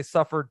way that they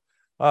suffered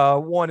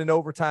one in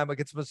overtime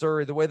against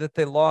Missouri, the way that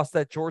they lost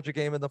that Georgia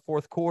game in the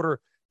fourth quarter,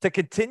 to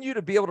continue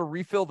to be able to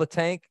refill the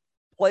tank,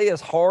 play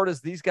as hard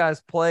as these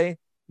guys play,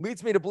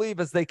 leads me to believe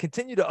as they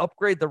continue to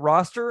upgrade the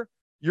roster,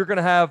 you're going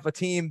to have a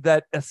team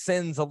that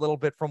ascends a little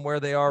bit from where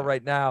they are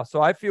right now.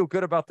 So I feel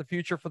good about the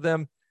future for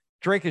them.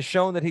 Drink has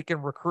shown that he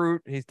can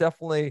recruit. He's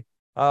definitely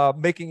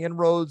making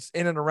inroads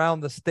in and around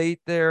the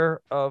state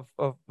there of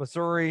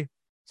Missouri.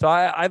 So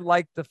I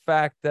like the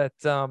fact that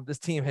this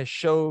team has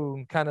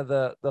shown kind of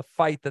the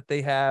fight that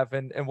they have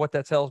and what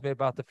that tells me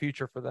about the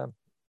future for them.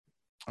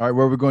 All right,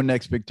 where are we going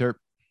next, Big Terp?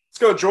 Let's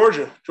go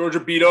Georgia.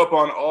 Georgia beat up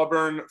on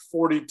Auburn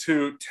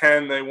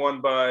 42-10. They won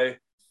by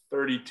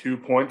 32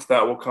 points.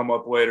 That will come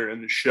up later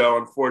in the show,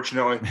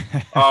 unfortunately.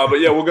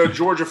 But yeah, we'll go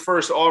Georgia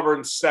first,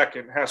 Auburn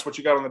second. Hess, what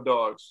you got on the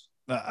Dogs?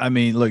 I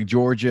mean, look,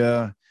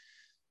 Georgia,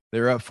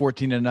 they're up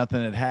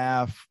 14-0 at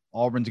half.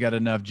 Auburn's got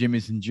enough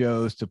Jimmies and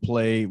Joes to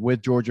play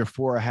with Georgia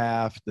for a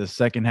half. The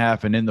second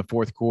half and in the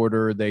fourth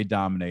quarter, they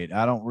dominate.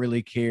 I don't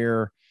really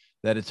care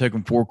that it took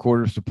them 4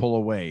 quarters to pull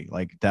away.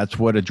 Like, that's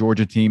what a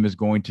Georgia team is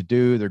going to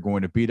do. They're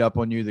going to beat up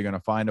on you. They're going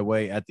to find a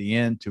way at the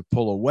end to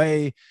pull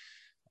away.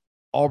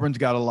 Auburn's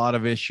got a lot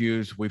of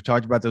issues. We've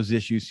talked about those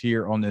issues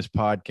here on this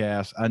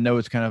podcast. I know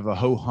it's kind of a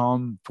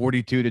ho-hum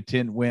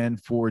 42-10 win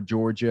for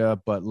Georgia,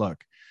 but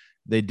look,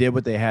 they did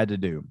what they had to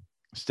do.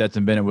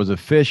 Stetson Bennett was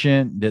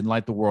efficient, didn't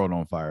light the world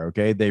on fire,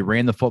 okay? They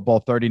ran the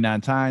football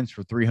 39 times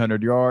for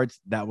 300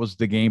 yards. That was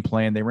the game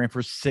plan. They ran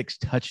for 6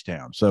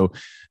 touchdowns. So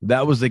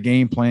that was the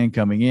game plan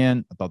coming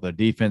in. I thought the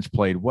defense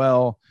played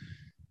well.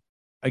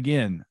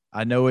 Again,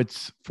 I know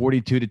it's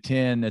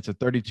 42-10. It's a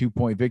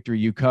 32-point victory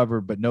you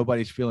covered, but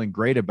nobody's feeling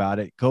great about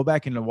it. Go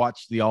back and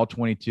watch the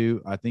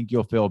All-22. I think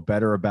you'll feel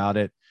better about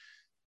it.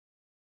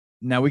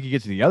 Now we could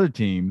get to the other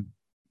team,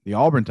 the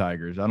Auburn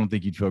Tigers. I don't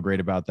think you'd feel great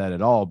about that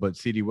at all. But,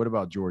 CD, what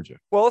about Georgia?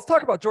 Well, let's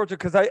talk about Georgia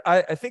because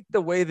I think the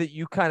way that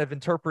you kind of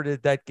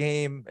interpreted that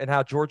game and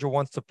how Georgia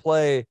wants to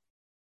play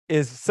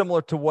is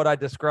similar to what I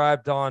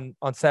described on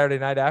Saturday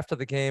night after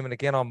the game and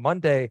again on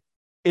Monday.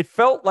 It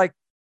felt like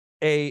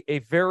a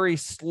very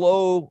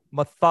slow,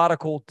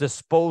 methodical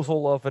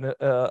disposal of an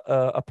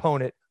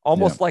opponent,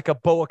 almost like a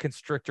boa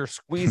constrictor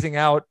squeezing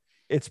out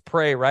its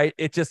prey, right?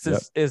 It just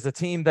is a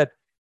team that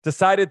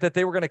decided that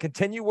they were going to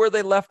continue where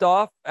they left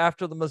off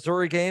after the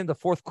Missouri game, the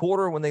fourth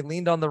quarter, when they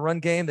leaned on the run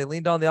game, they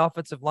leaned on the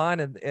offensive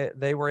line, and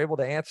they were able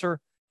to answer.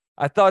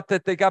 I thought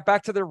that they got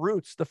back to their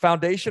roots. The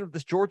foundation of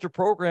this Georgia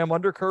program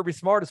under Kirby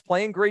Smart is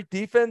playing great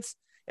defense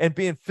and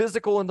being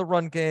physical in the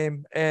run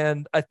game.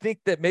 And I think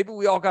that maybe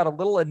we all got a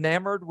little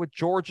enamored with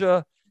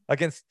Georgia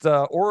against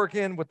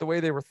Oregon with the way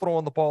they were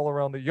throwing the ball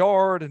around the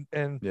yard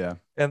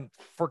and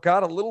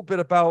forgot a little bit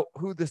about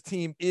who this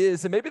team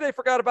is. And maybe they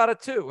forgot about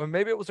it too. And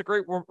maybe it was a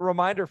great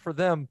reminder for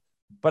them.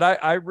 But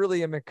I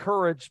really am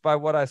encouraged by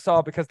what I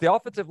saw because the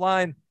offensive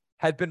line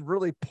had been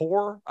really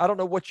poor. I don't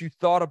know what you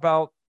thought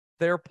about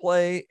their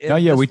play.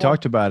 We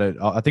talked about it.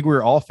 I think we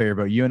were all fair,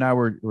 but you and I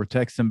were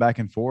texting back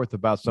and forth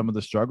about some of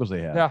the struggles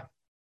they had.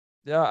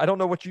 Yeah. I don't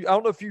know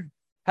if you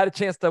had a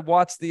chance to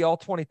watch the all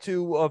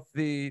 22 of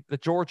the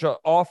Georgia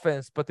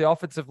offense, but the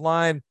offensive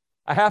line,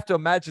 I have to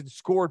imagine,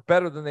 scored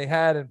better than they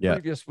had in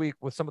previous week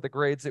with some of the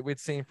grades that we'd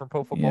seen from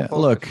Pro Football Focus.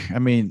 Look, I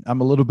mean,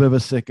 I'm a little bit of a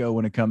sicko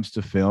when it comes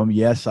to film.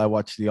 Yes, I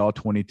watched the all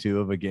 22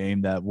 of a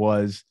game that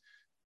was,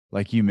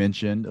 like you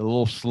mentioned, a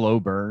little slow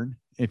burn,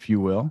 if you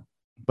will.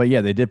 But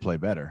yeah, they did play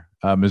better.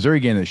 Missouri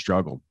game, they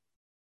struggled.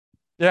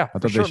 Yeah,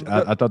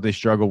 I thought they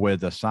struggled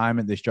with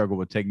assignment. They struggled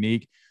with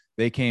technique.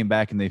 They came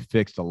back and they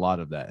fixed a lot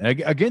of that.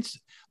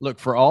 And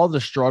for all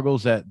the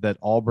struggles that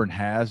Auburn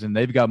has, and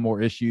they've got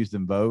more issues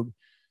than Vogue,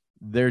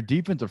 their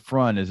defensive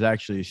front is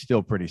actually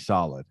still pretty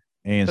solid.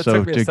 And that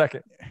took me a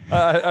second.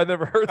 I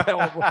never heard that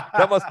one.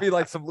 That must be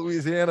like some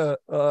Louisiana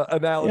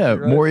analogy. Yeah,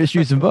 right? More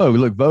issues than Vogue.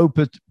 Look, Vogue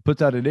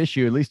puts out an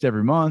issue at least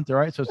every month, all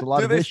right? So it's a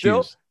lot of issues.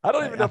 Still? I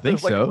don't even know if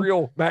there's like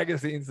real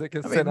magazines that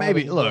can send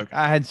maybe. Look,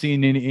 I hadn't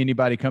seen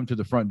anybody come to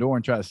the front door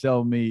and try to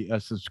sell me a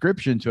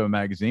subscription to a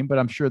magazine, but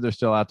I'm sure they're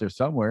still out there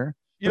somewhere.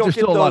 There's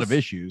still a lot of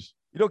issues.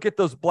 You don't get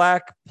those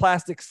black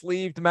plastic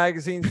sleeved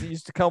magazines that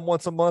used to come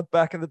once a month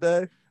back in the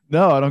day?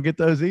 No, I don't get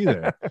those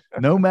either.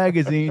 No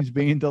magazines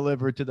being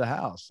delivered to the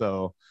house.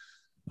 So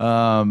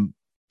it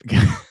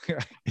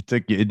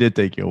did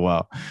take you a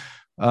while.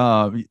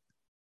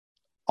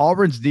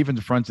 Auburn's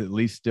defensive front's at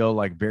least still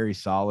like very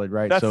solid,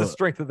 right? That's the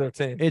strength of their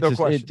team.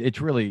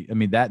 It's really, I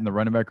mean, that in the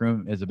running back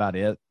room is about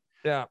it.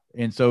 Yeah.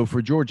 And so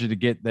for Georgia to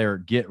get their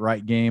get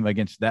right game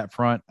against that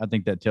front, I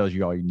think that tells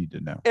you all you need to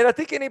know. And I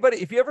think anybody,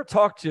 if you ever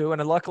talk to,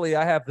 and luckily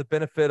I have the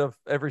benefit of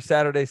every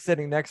Saturday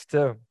sitting next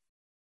to,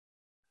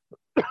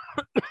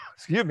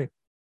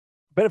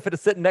 benefit of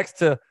sitting next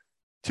to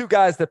two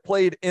guys that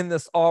played in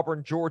this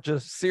Auburn-Georgia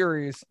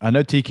series. I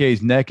know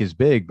TK's neck is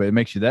big, but it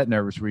makes you that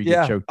nervous where you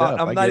get choked up.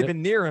 I'm not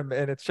even near him,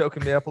 and it's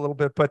choking me up a little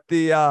bit. But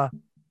the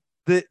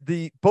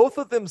both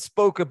of them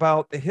spoke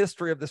about the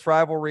history of this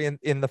rivalry and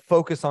in the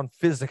focus on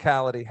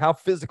physicality, how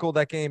physical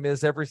that game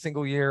is every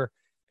single year.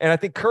 And I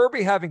think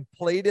Kirby, having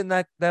played in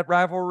that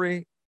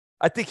rivalry,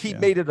 I think he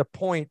made it a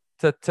point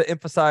to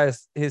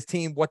emphasize his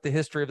team, what the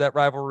history of that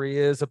rivalry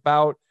is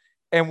about,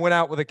 and went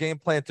out with a game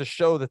plan to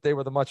show that they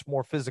were the much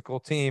more physical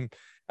team.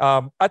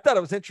 I thought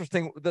it was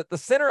interesting that the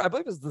center, I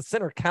believe it was the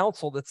center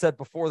council that said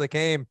before the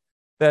game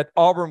that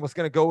Auburn was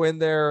going to go in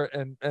there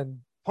and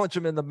punch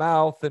him in the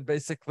mouth and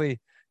basically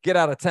get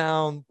out of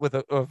town with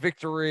a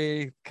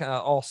victory, kind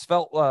of all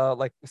spelt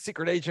like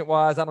secret agent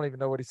wise. I don't even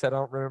know what he said. I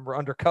don't remember,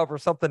 undercover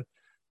something.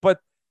 But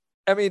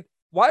I mean,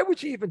 why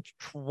would you even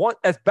want,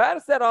 as bad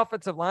as that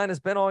offensive line has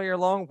been all year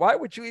long, why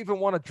would you even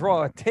want to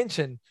draw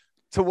attention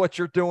to what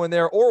you're doing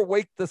there or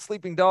wake the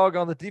sleeping dog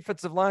on the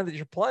defensive line that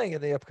you're playing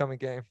in the upcoming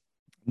game?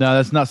 No,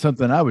 that's not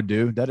something I would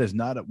do. That is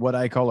not what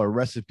I call a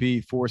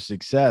recipe for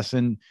success.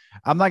 And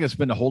I'm not going to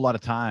spend a whole lot of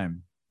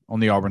time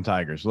on the Auburn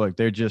Tigers. Look,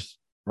 they're just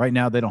right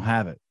now, they don't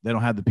have it. They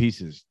don't have the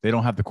pieces. They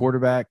don't have the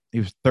quarterback. He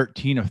was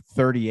 13 of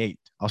 38.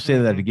 I'll say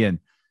that again,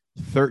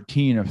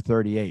 13 of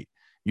 38.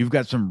 You've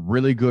got some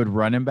really good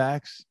running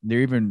backs.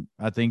 They're even,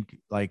 I think,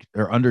 like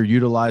they're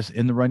underutilized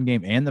in the run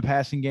game and the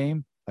passing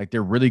game. Like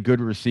they're really good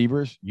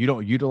receivers. You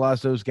don't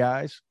utilize those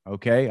guys.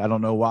 Okay. I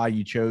don't know why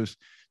you chose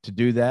to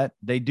do that.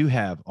 They do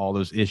have all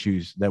those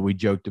issues that we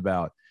joked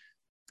about.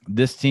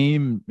 This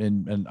team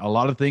and a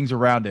lot of things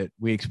around it,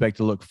 we expect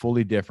to look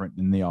fully different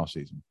in the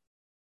offseason.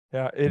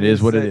 Yeah, it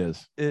is what it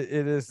is.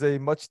 It is a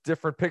much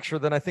different picture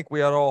than I think we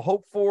had all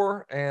hoped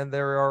for. And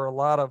there are a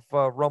lot of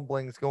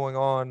rumblings going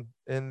on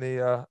in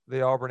the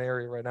Auburn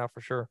area right now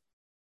for sure.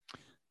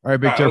 All right,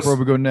 Big Turf, where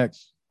we go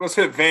next? Let's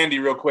hit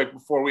Vandy real quick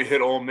before we hit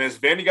Ole Miss.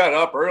 Vandy got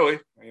up early.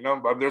 You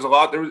know, there's a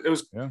lot. It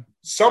was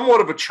somewhat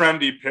of a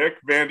trendy pick.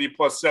 Vandy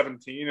plus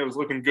 17. It was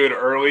looking good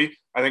early.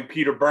 I think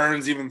Peter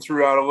Burns even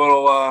threw out a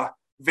little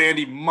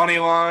Vandy money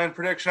line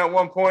prediction at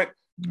one point.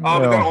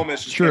 But then Ole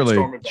Miss just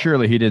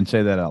surely he didn't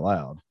say that out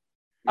loud.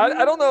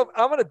 I don't know.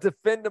 I'm going to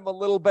defend him a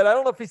little bit. I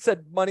don't know if he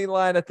said money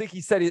line. I think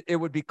he said it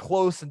would be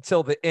close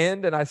until the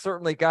end. And I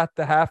certainly got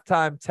the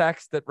halftime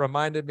text that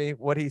reminded me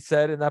what he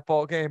said in that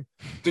ball game.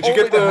 Did you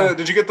get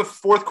the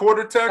fourth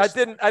quarter text?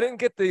 I didn't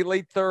get the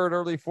late third,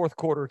 early fourth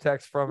quarter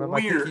text from him.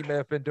 Weird. I think he may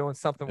have been doing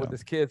something with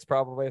his kids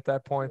probably at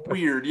that point. But,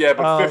 weird. Yeah,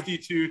 but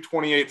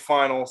 52-28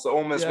 final. So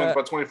Ole Miss wins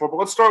by 24. But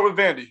let's start with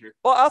Vandy here.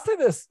 Well, I'll say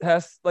this,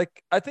 Hess.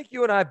 Like, I think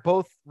you and I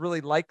both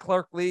really like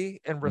Clark Lee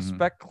and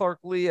respect Clark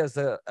Lee as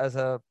a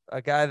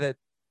guy that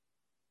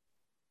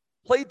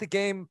played the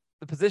game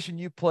the position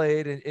you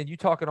played, and you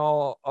talk an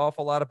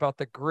awful lot about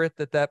the grit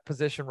that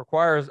position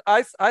requires.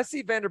 I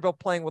see Vanderbilt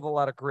playing with a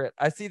lot of grit.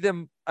 I see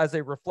them as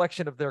a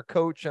reflection of their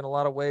coach in a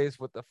lot of ways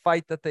with the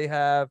fight that they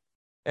have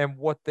and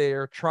what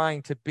they're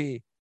trying to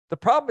be. The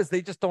problem is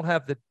they just don't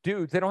have the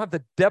dudes. They don't have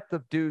the depth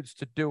of dudes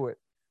to do it.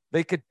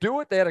 They could do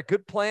it. They had a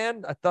good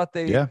plan. I thought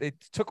they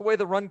took away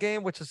the run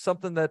game, which is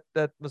something that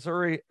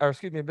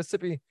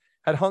Mississippi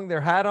had hung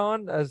their hat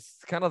on as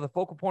kind of the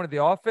focal point of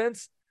the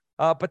offense.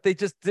 But they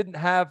just didn't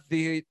have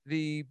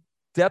the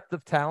depth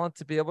of talent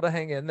to be able to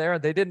hang in there.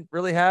 They didn't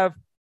really have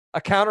a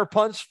counter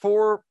punch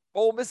for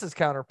Ole Miss's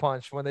counter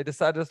punch when they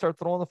decided to start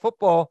throwing the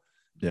football.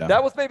 Yeah.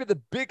 That was maybe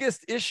the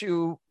biggest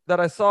issue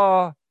that I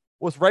saw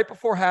was right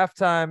before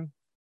halftime.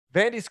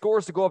 Vandy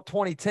scores to go up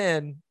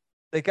 20-10.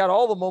 They got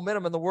all the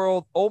momentum in the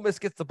world. Ole Miss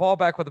gets the ball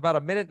back with about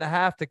a minute and a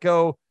half to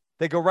go.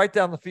 They go right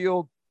down the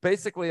field,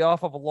 basically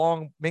off of a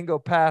long Mingo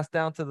pass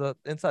down to the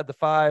inside the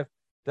 5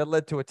 that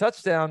led to a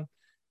touchdown.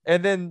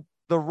 And then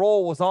the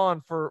roll was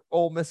on for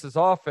Ole Miss's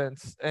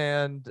offense,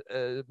 and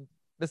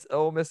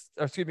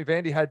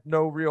Vandy had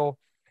no real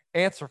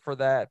answer for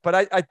that.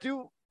 But I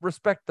do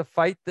respect the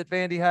fight that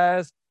Vandy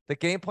has, the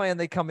game plan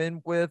they come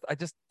in with. I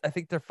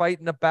think they're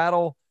fighting a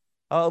battle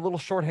a little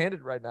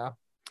shorthanded right now.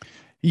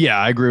 Yeah,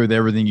 I agree with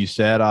everything you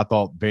said. I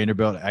thought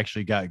Vanderbilt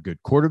actually got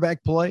good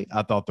quarterback play.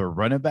 I thought their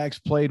running backs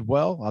played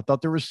well. I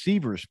thought their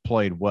receivers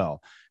played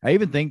well. I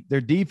even think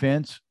their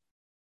defense,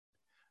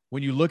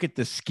 when you look at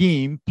the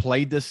scheme,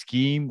 played the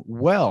scheme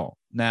well.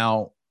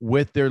 Now,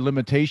 with their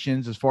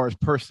limitations as far as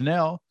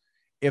personnel,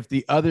 if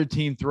the other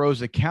team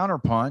throws a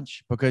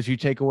counterpunch because you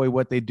take away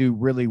what they do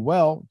really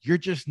well, you're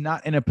just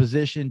not in a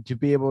position to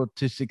be able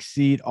to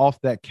succeed off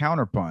that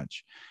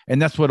counterpunch.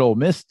 And that's what Ole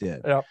Miss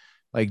did. Yep.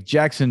 Like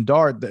Jackson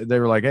Dart, they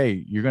were like,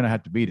 hey, you're going to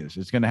have to beat us.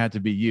 It's going to have to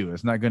be you.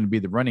 It's not going to be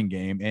the running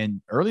game.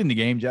 And early in the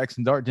game,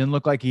 Jackson Dart didn't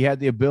look like he had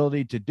the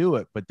ability to do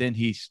it, but then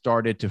he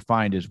started to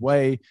find his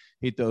way.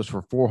 He throws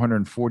for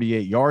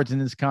 448 yards in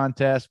this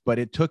contest, but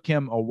it took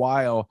him a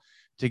while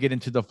to get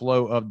into the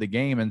flow of the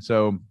game. And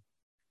so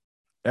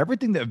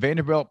everything that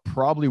Vanderbilt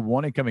probably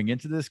wanted coming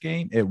into this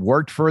game, it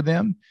worked for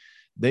them.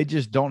 They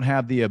just don't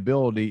have the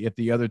ability, if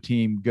the other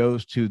team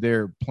goes to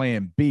their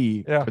plan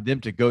B, for them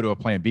to go to a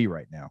plan B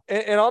right now.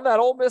 And on that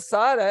Ole Miss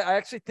side, I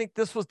actually think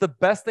this was the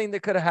best thing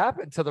that could have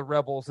happened to the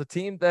Rebels, a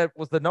team that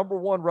was the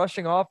 #1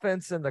 rushing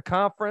offense in the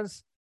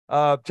conference.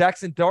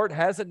 Jackson Dart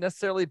hasn't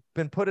necessarily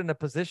been put in a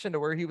position to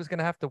where he was going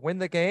to have to win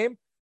the game.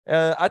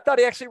 I thought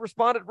he actually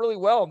responded really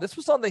well. And this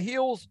was on the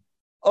heels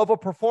of a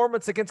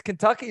performance against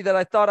Kentucky that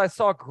I thought I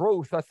saw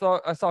growth. I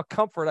thought I saw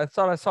comfort. I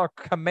thought I saw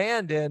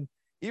command in.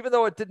 Even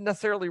though it didn't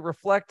necessarily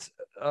reflect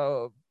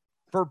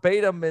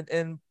verbatim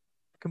in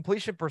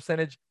completion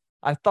percentage,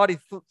 I thought he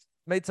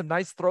made some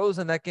nice throws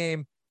in that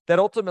game that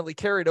ultimately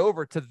carried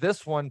over to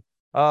this one.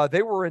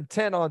 They were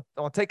intent on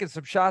taking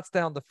some shots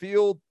down the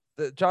field.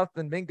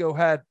 Jonathan Mingo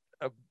had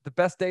the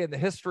best day in the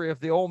history of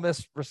the Ole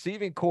Miss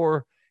receiving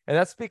corps, and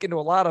that's speaking to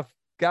a lot of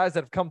guys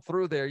that have come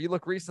through there. You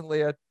look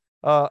recently at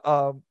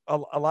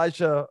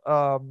Elijah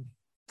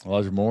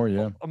Moore,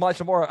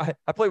 Elijah Moore.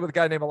 I played with a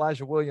guy named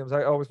Elijah Williams.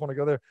 I always want to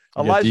go there.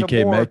 Elijah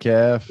DK Moore,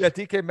 Metcalf. Yeah,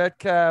 DK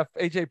Metcalf,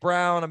 AJ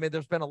Brown. I mean,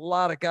 there's been a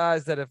lot of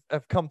guys that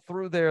have come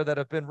through there that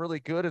have been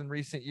really good in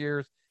recent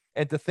years.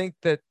 And to think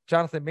that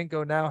Jonathan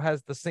Mingo now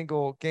has the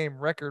single game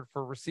record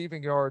for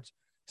receiving yards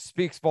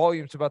speaks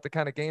volumes about the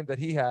kind of game that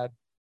he had.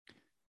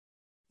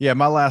 Yeah,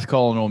 my last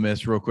call on Ole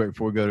Miss real quick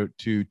before we go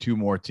to two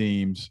more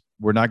teams.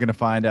 We're not going to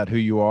find out who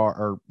you are,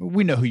 or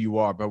we know who you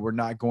are, but we're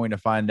not going to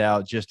find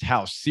out just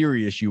how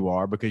serious you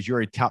are, because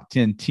you're a top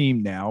 10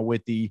 team now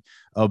with the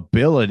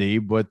ability,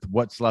 with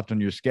what's left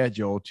on your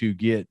schedule, to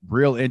get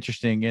real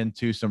interesting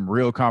into some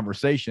real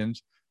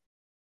conversations.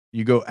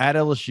 You go at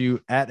LSU,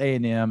 at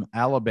A&M,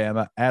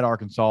 Alabama, at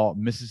Arkansas,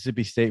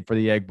 Mississippi State for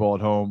the Egg Bowl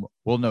at home.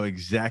 We'll know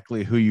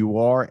exactly who you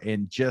are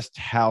and just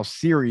how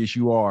serious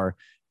you are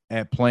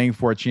at playing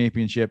for a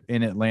championship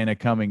in Atlanta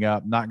coming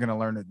up. Not going to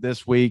learn it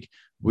this week.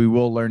 We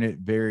will learn it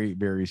very,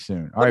 very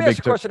soon. All right, Let me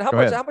ask you a question.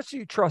 How much do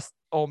you trust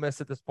Ole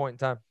Miss at this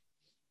point in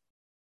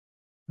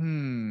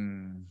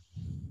time?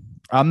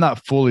 I'm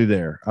not fully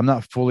there.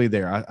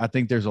 I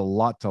think there's a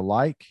lot to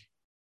like.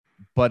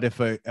 But if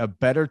a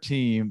better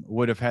team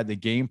would have had the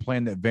game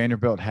plan that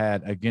Vanderbilt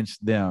had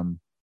against them,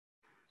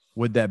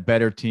 would that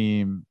better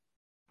team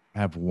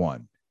have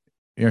won?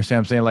 You understand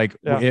what I'm saying? Like,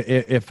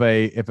 if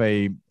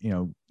a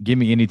give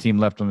me any team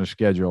left on the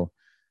schedule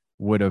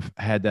would have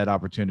had that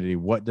opportunity,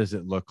 what does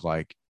it look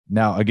like?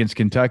 Now, against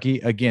Kentucky,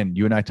 again,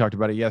 you and I talked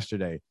about it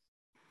yesterday.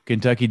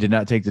 Kentucky did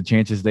not take the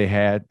chances they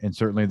had, and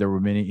certainly there were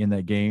many in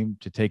that game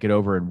to take it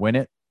over and win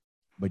it.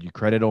 But you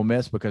credit Ole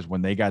Miss, because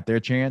when they got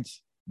their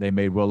chance, they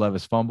made Will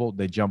Levis fumble.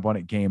 They jump on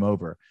it, game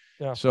over.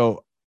 Yeah.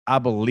 So I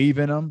believe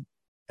in them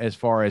as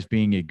far as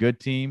being a good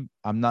team.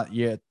 I'm not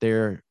yet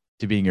there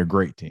to being a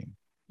great team.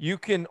 You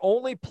can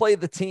only play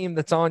the team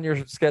that's on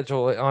your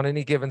schedule on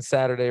any given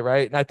Saturday,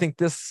 right? And I think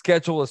this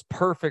schedule is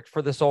perfect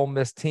for this Ole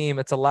Miss team.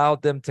 It's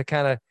allowed them to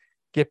kind of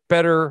get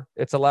better.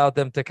 It's allowed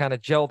them to kind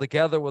of gel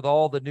together with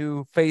all the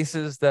new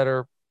faces that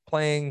are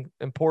playing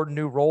important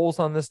new roles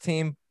on this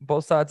team,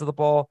 both sides of the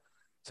ball.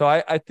 So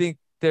I think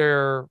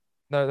they're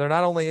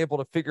not only able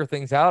to figure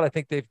things out, I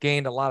think they've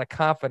gained a lot of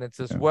confidence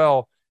as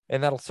well.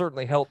 And that'll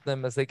certainly help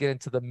them as they get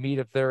into the meat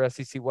of their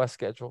SEC West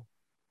schedule.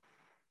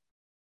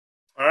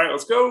 All right,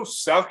 let's go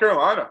South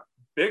Carolina.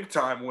 Big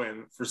time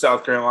win for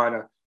South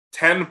Carolina.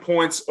 10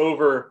 points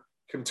over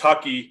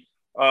Kentucky.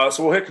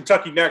 So we'll hit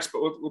Kentucky next,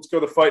 but let's go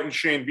to Fighting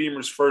Shane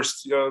Beamers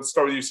first. Let's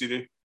start with you,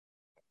 CD.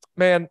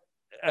 Man,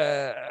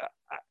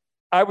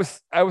 I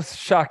was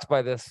shocked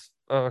by this,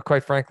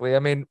 quite frankly. I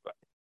mean,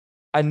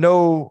 I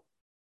know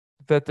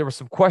that there was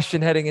some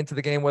question heading into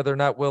the game whether or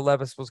not Will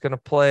Levis was going to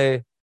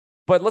play.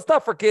 But let's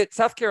not forget,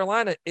 South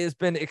Carolina has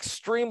been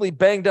extremely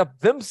banged up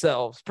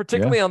themselves,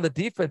 particularly on the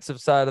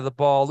defensive side of the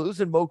ball.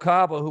 Losing Mo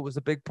Kaba, who was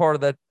a big part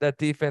of that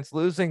defense,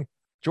 losing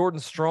Jordan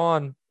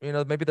Strawn,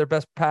 maybe their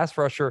best pass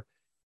rusher.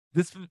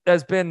 This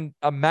has been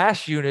a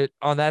mash unit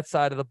on that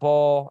side of the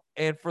ball.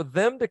 And for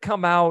them to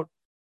come out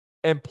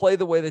and play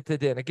the way that they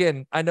did.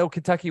 Again, I know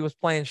Kentucky was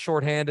playing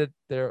shorthanded.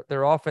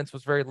 Their offense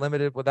was very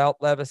limited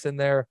without Levis in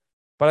there.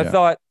 But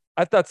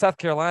I thought South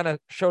Carolina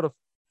showed a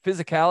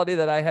physicality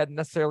that I hadn't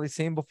necessarily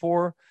seen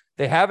before.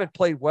 They haven't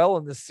played well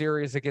in this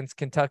series against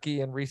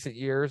Kentucky in recent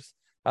years.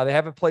 They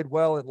haven't played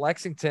well in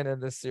Lexington in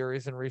this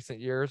series in recent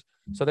years.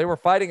 So they were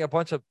fighting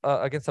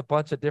against a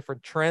bunch of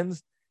different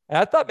trends. And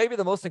I thought maybe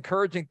the most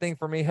encouraging thing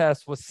for me,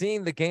 Hess, was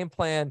seeing the game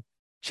plan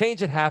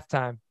change at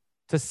halftime.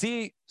 To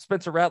see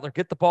Spencer Rattler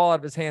get the ball out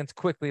of his hands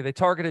quickly. They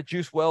targeted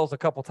Juice Wells a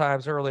couple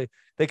times early.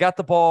 They got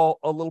the ball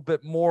a little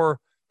bit more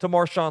to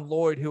Marshawn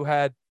Lloyd, who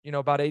had,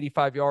 about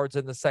 85 yards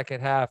in the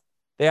second half.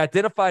 They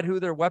identified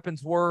who their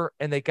weapons were,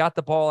 and they got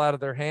the ball out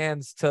of their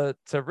hands to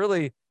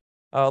really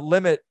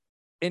limit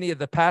any of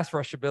the pass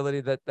rush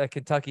ability that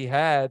Kentucky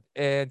had.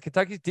 And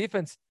Kentucky's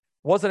defense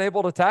wasn't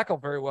able to tackle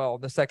very well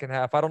in the second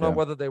half. I don't know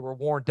whether they were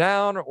worn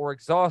down or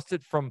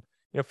exhausted from,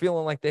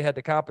 feeling like they had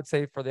to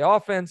compensate for the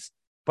offense.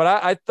 But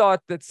I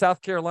thought that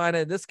South Carolina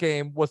in this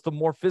game was the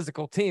more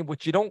physical team,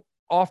 which you don't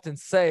often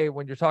say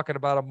when you're talking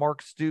about a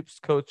Mark Stoops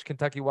coach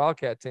Kentucky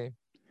Wildcat team.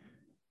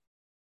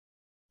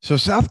 So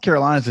South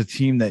Carolina is a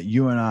team that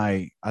you and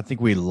I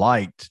think we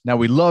liked. Now,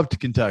 we loved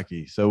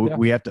Kentucky, so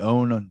we have to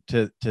own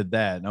to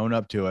that and own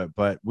up to it.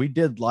 But we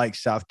did like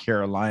South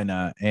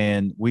Carolina,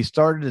 and we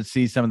started to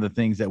see some of the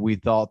things that we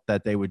thought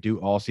that they would do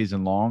all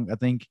season long, I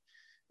think,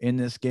 in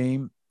this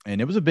game. And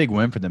it was a big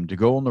win for them to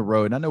go on the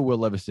road. And I know Will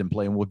Levis didn't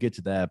play, and we'll get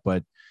to that.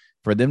 But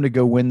for them to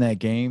go win that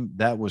game,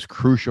 that was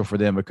crucial for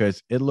them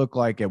because it looked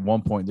like at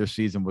one point their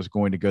season was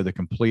going to go the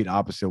complete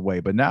opposite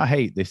way. But now,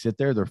 hey, they sit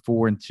there, they're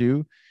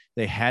 4-2.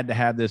 They had to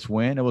have this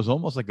win. It was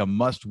almost like a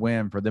must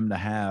win for them to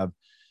have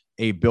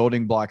a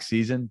building block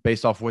season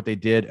based off what they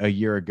did a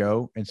year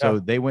ago. And so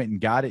they went and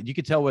got it. You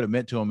could tell what it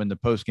meant to them in the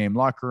post-game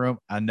locker room.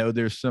 I know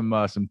there's some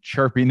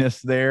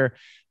chirpiness there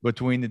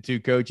between the two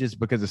coaches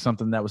because of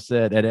something that was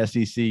said at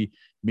SEC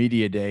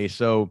Media Day.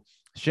 So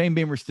Shane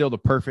Beamer's still the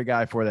perfect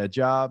guy for that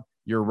job.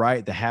 You're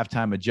right. The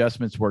halftime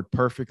adjustments worked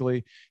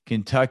perfectly.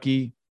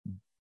 Kentucky,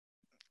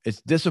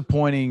 it's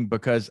disappointing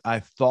because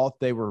I thought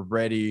they were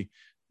ready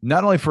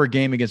not only for a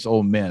game against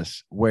Ole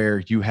Miss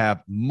where you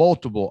have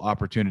multiple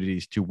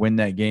opportunities to win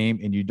that game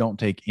and you don't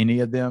take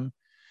any of them,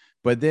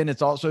 but then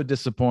it's also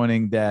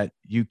disappointing that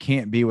you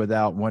can't be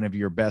without one of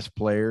your best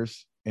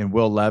players in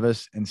Will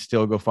Levis and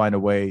still go find a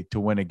way to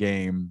win a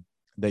game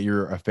that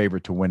you're a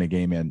favorite to win a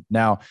game in.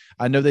 Now,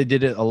 I know they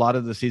did it a lot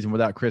of the season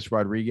without Chris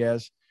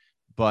Rodriguez,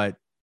 but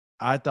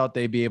I thought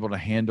they'd be able to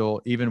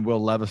handle even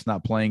Will Levis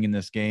not playing in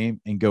this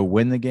game and go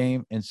win the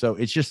game. And so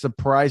it's just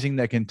surprising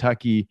that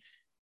Kentucky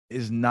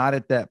is not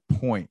at that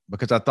point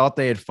because I thought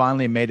they had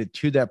finally made it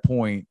to that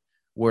point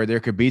where there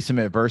could be some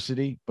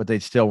adversity, but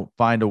they'd still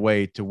find a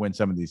way to win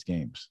some of these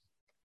games.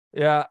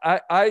 Yeah,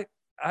 I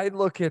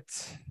look at,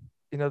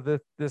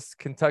 this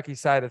Kentucky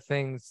side of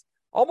things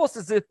almost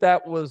as if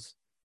that was,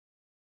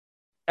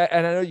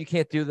 and I know you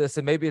can't do this,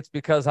 and maybe it's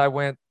because I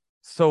went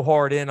so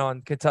hard in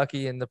on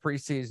Kentucky in the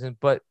preseason,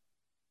 but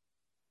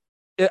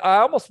I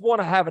almost want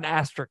to have an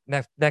asterisk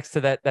next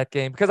to that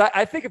game because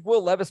I think if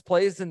Will Levis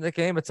plays in the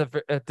game, it's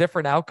a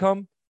different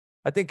outcome.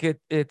 I think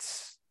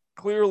it's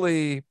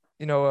clearly,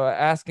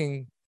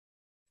 asking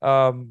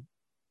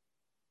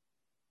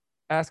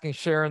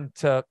Sharon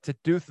to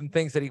do some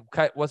things that he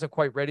wasn't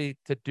quite ready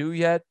to do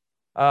yet.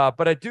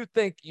 But I do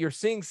think you're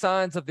seeing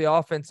signs of the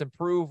offense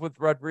improve with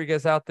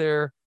Rodriguez out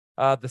there.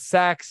 The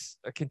sacks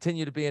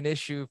continue to be an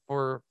issue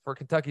for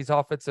Kentucky's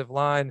offensive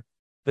line.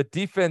 The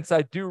defense,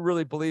 I do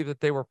really believe that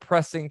they were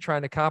pressing,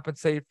 trying to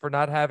compensate for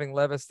not having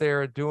Levis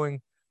there and doing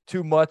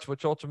too much,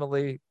 which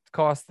ultimately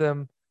cost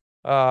them.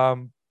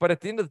 But at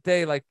the end of the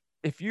day, like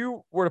if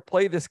you were to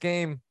play this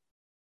game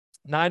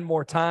 9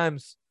 more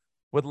times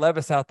with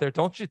Levis out there,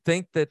 don't you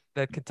think that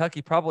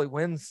Kentucky probably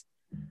wins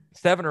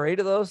 7 or 8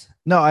 of those?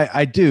 No,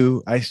 I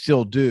do. I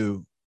still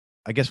do.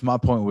 I guess my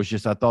point was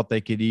just I thought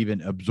they could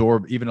even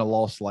absorb even a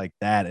loss like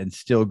that and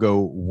still go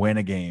win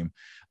a game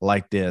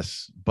like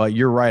this. But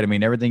you're right. I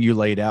mean, everything you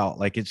laid out,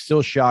 like it's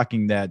still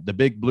shocking that the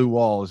big blue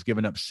wall has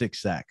given up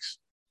 6 sacks.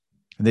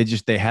 And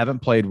they haven't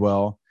played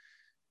well.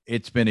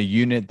 it's been a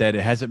unit that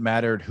it hasn't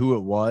mattered who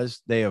it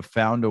was. They have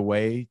found a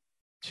way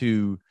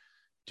to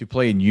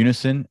play in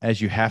unison,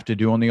 as you have to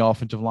do on the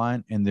offensive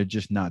line, and they're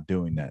just not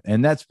doing that.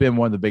 And that's been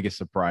one of the biggest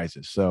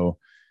surprises. So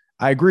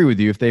I agree with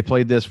you. If they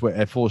played this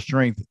at full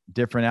strength,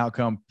 different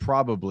outcome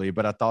probably,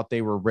 but I thought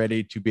they were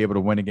ready to be able to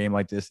win a game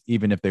like this,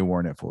 even if they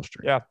weren't at full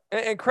strength. Yeah.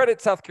 And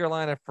credit South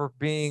Carolina for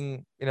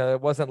being,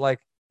 it wasn't like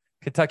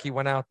Kentucky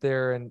went out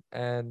there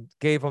and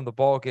gave them the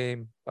ball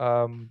game.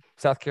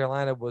 South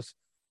Carolina was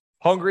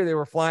hungry. They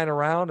were flying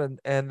around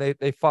and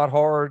they fought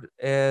hard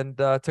and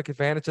took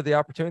advantage of the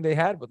opportunity they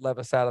had with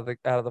Levis out of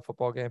the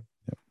football game.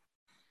 Yep.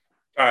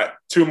 All right,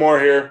 2 more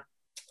here.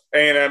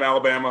 A&M,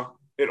 Alabama.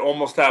 It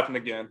almost happened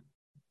again.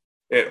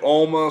 But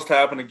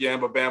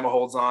Bama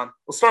holds on.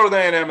 We'll start with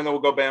A&M, and then we'll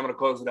go Bama to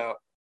close it out.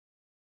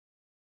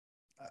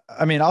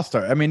 I mean, I'll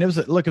start. I mean, it was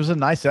a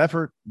nice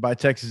effort by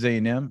Texas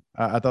A&M.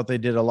 I thought they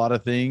did a lot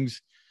of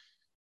things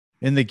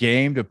in the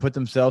game to put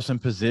themselves in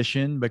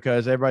position,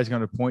 because everybody's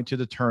going to point to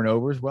the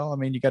turnovers. Well, I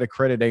mean, you got to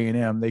credit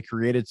A&M. They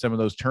created some of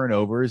those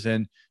turnovers,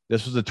 and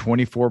this was a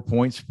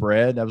 24-point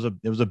spread.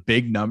 It was a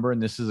big number, and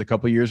this is a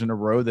couple of years in a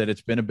row that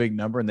it's been a big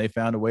number, and they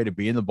found a way to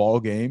be in the ball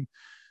game.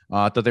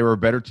 I thought they were a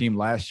better team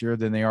last year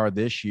than they are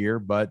this year,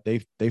 but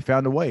they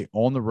found a way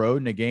on the road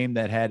in a game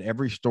that had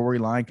every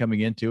storyline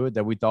coming into it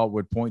that we thought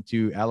would point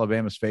to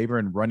Alabama's favor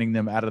and running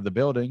them out of the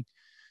building.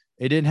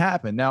 It didn't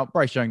happen. Now,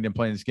 Bryce Young didn't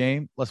play in this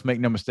game. Let's make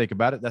no mistake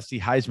about it. That's the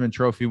Heisman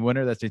Trophy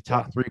winner. That's a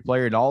top 3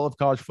 player in all of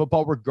college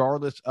football,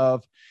 regardless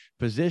of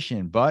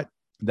position. But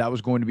that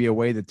was going to be a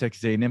way that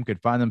Texas A&M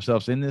could find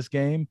themselves in this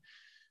game.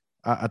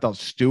 I thought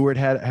Stewart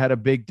had a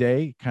big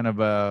day, kind of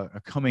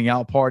a coming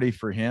out party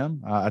for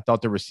him. I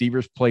thought the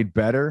receivers played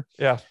better.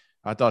 Yeah.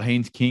 I thought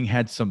Haynes King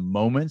had some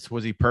moments.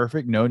 Was he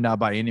perfect? No, not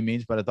by any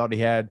means, but I thought he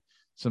had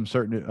some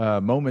certain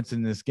moments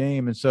in this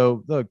game. And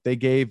so, look,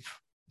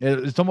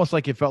 it's almost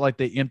like it felt like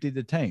they emptied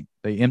the tank.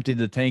 They emptied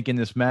the tank in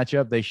this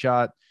matchup. They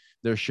shot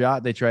their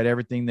shot. They tried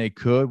everything they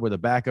could with a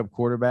backup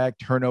quarterback.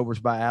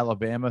 Turnovers by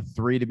Alabama,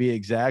 3 to be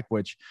exact,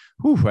 which,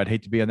 I'd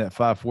hate to be on that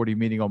 5:40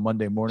 meeting on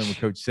Monday morning with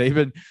Coach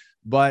Saban.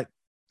 But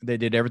they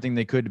did everything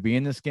they could to be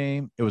in this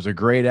game. It was a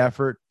great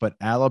effort, but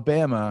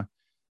Alabama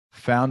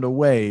found a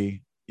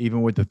way,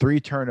 even with the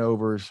 3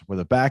 turnovers, with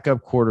a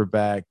backup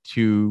quarterback,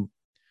 to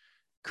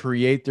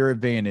create their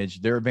advantage.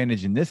 Their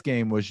advantage in this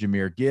game was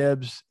Jahmyr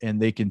Gibbs, and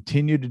they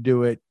continue to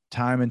do it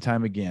time and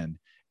time again.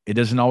 It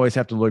doesn't always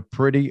have to look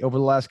pretty over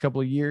the last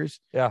couple of years.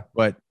 Yeah.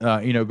 But,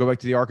 go back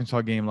to the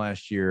Arkansas game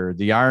last year,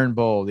 the Iron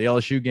Bowl, the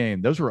LSU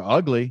game. Those were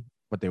ugly,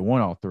 but they won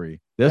all 3.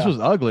 This was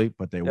ugly,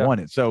 but they won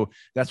it. So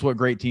that's what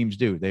great teams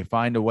do. They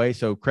find a way.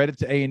 So credit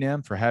to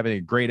A&M for having a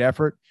great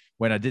effort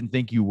when I didn't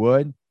think you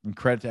would, and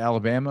credit to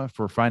Alabama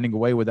for finding a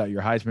way without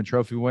your Heisman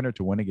Trophy winner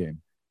to win a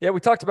game. Yeah, we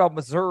talked about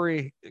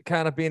Missouri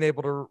kind of being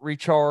able to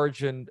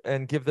recharge and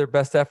give their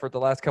best effort the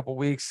last couple of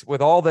weeks.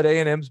 With all that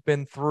A&M's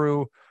been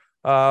through,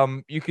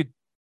 you could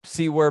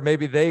see where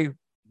maybe they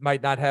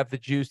might not have the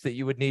juice that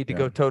you would need to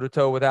go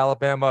toe-to-toe with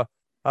Alabama.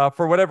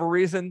 For whatever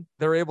reason,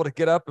 they're able to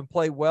get up and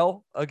play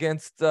well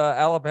against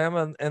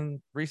Alabama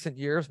in recent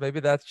years. Maybe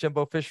that's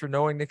Jimbo Fisher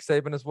knowing Nick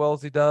Saban as well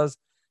as he does.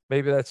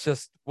 Maybe that's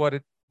just what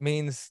it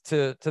means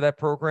to that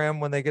program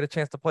when they get a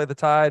chance to play the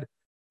Tide.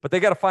 But they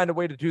got to find a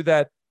way to do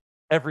that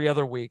every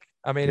other week.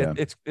 I mean,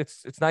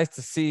 it's nice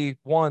to see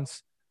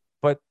once,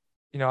 but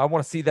I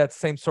want to see that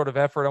same sort of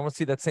effort. I want to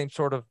see that same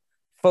sort of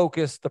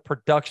focus, the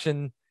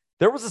production.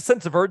 There was a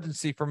sense of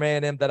urgency from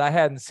A&M that I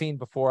hadn't seen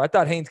before. I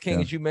thought Haynes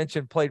King, as you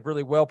mentioned, played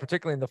really well,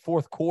 particularly in the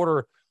 4th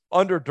quarter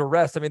under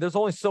duress. I mean, there's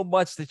only so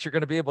much that you're going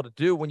to be able to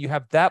do when you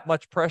have that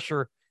much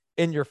pressure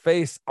in your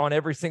face on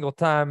every single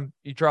time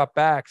you drop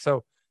back.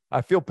 So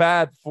I feel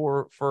bad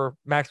for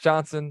Max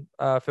Johnson.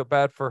 I feel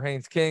bad for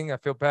Haynes King. I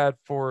feel bad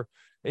for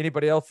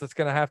anybody else that's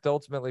going to have to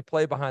ultimately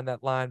play behind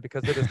that line,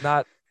 because it is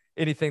not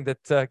anything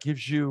that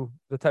gives you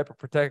the type of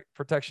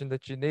protection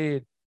that you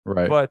need.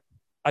 Right. But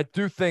I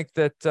do think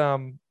that,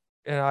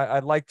 I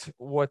liked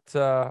what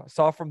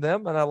saw from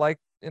them, and I liked,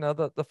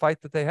 the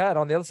fight that they had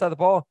on the other side of the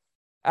ball.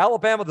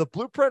 Alabama, the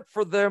blueprint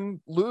for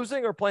them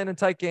losing or playing in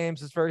tight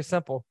games is very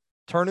simple: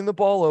 turning the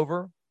ball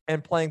over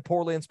and playing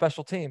poorly in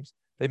special teams.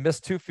 They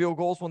missed 2 field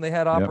goals when they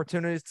had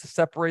opportunities to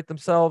separate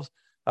themselves,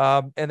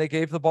 and they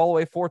gave the ball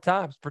away 4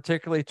 times,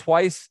 particularly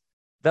twice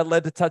that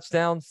led to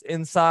touchdowns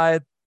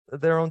inside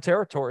their own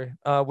territory.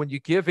 When you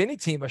give any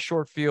team a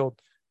short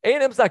field,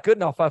 A&M's not good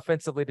enough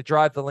offensively to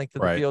drive the length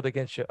of the field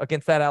against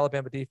that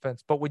Alabama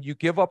defense. But when you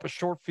give up a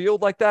short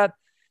field like that,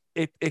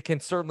 it can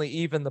certainly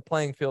even the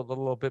playing field a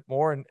little bit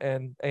more,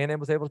 and A&M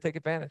was able to take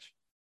advantage.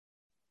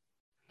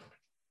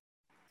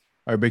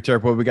 All right, Big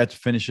Turk, well, we got to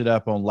finish it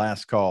up on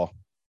last call.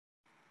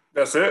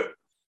 That's it.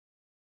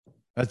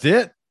 That's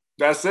it?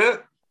 That's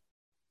it.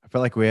 I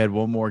felt like we had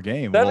one more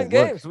game. 7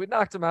 games. We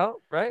knocked them out,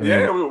 right?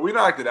 Yeah, we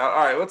knocked it out.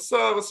 All right, let's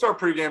start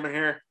pre-gaming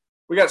here.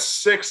 We got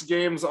 6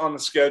 games on the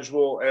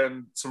schedule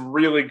and some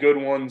really good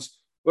ones.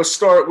 Let's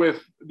start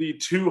with the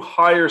 2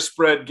 higher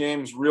spread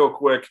games real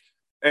quick.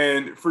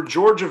 And for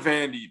Georgia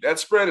Vandy, that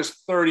spread is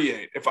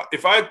 38.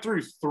 If I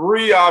threw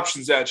 3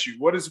 options at you,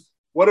 what is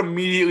What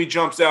immediately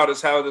jumps out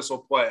is how this will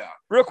play out.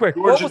 Real quick,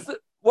 Georgia,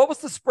 what was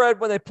the spread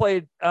when they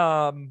played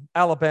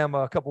Alabama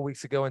a couple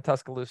weeks ago in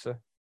Tuscaloosa?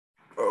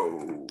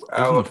 Oh,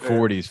 Alabama. In the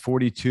 40s,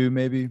 42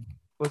 maybe.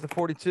 Was it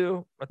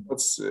 42?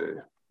 Let's see.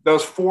 That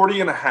was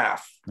 40 and a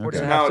half. Okay.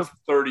 So now it's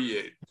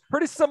 38.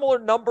 Pretty similar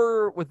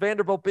number with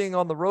Vanderbilt being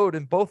on the road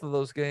in both of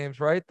those games,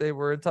 right? They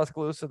were in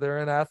Tuscaloosa. They're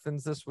in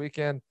Athens this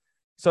weekend.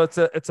 So it's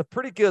a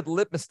pretty good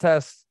litmus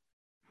test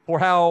for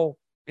how,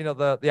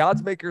 the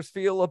odds makers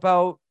feel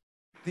about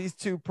these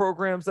two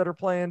programs that are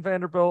playing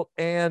Vanderbilt,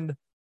 and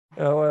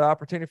an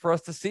opportunity for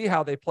us to see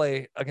how they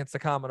play against a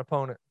common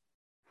opponent.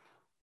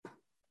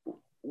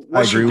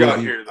 I agree with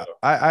you. Here, though?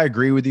 I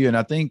agree with you, and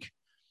I think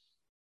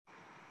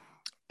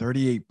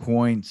 38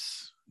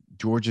 points.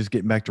 Georgia's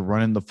getting back to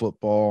running the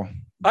football.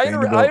 I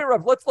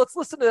interrupt. Let's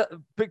listen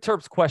to Big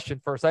Terp's question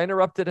first. I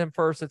interrupted him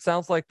first. It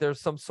sounds like there's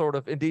some sort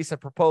of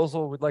indecent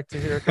proposal. We'd like to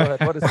hear it. Go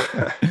ahead. What is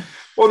it?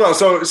 Well, no.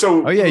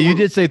 So. Oh yeah, you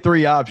did say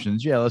 3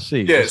 options. Yeah, let's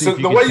see. Yeah. Let's see so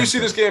the way you see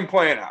this game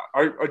playing out,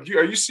 are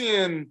you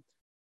seeing?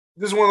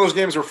 This is one of those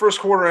games where first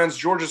quarter ends,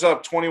 Georgia's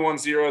up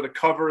 21-0. The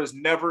cover is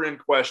never in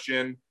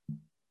question.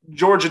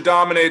 Georgia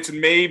dominates and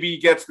maybe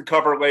gets the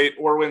cover late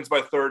or wins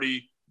by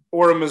 30.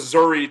 Or a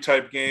Missouri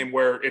type game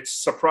where it's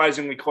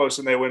surprisingly close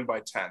and they win by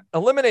 10.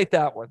 Eliminate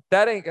that one.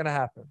 That ain't gonna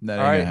happen. That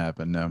ain't gonna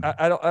happen. No,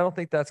 I don't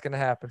think that's gonna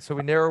happen. So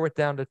we narrow it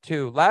down to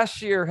 2.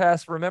 Last year,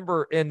 Hess,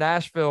 remember in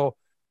Nashville,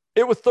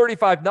 it was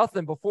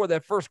 35-0 before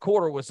that first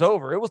quarter was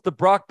over. It was the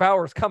Brock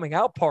Bowers coming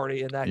out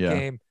party in that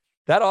game.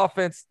 That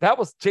offense, that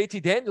was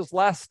JT Daniels'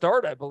 last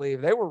start, I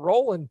believe. They were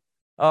rolling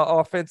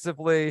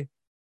offensively,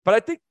 but I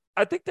think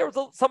there was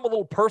something a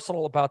little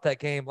personal about that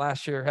game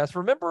last year. Hess,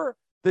 remember?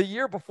 The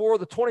year before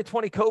the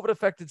 2020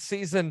 COVID-affected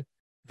season,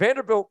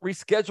 Vanderbilt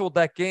rescheduled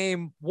that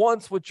game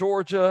once with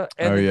Georgia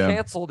and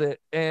canceled it.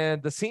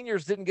 And the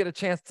seniors didn't get a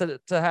chance to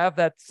have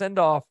that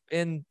send-off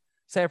in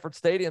Sanford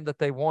Stadium that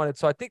they wanted.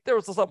 So I think there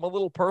was something a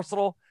little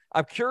personal.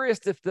 I'm curious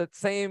if the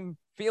same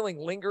feeling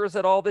lingers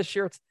at all this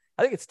year.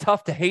 I think it's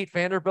tough to hate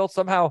Vanderbilt.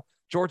 Somehow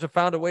Georgia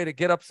found a way to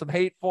get up some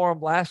hate for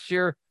them last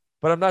year.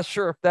 But I'm not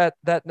sure if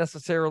that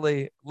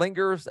necessarily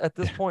lingers at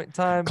this point in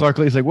time. Clark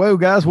Lee's like, whoa,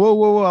 guys,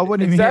 whoa, I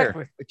wasn't even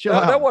here. Chill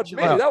out. That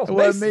wasn't me. That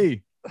wasn't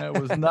me. That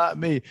was not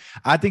me.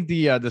 I think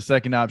the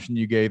second option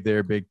you gave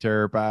there, Big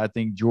Terp, I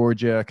think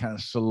Georgia kind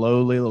of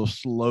slowly, a little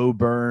slow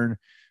burn,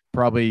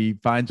 probably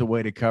finds a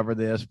way to cover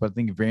this. But I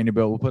think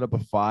Vanderbilt will put up a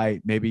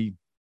fight, maybe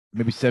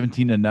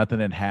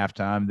 17-0 at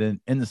halftime. Then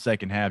in the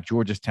second half,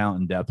 Georgia's talent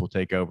and depth will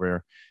take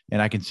over,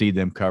 and I can see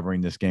them covering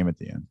this game at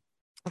the end.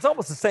 It's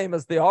almost the same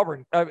as the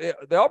Auburn. The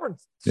Auburn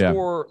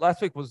score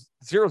last week was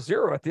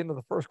 0-0 at the end of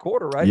the first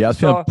quarter, right? Yeah, I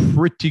feel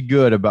pretty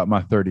good about my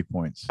 30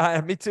 points.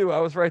 Me too. I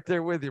was right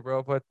there with you,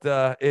 bro. But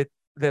the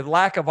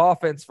lack of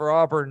offense for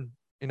Auburn,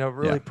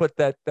 really put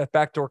that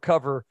backdoor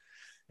cover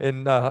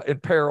in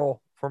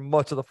peril for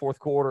much of the fourth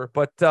quarter.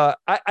 But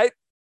I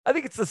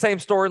think it's the same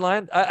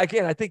storyline.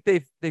 I think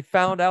they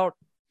found out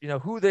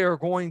who they are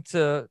going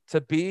to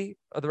be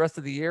the rest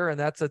of the year, and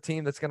that's a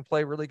team that's going to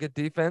play really good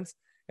defense.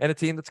 And a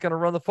team that's going to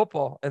run the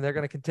football, and they're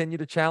going to continue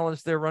to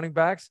challenge their running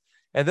backs,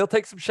 and they'll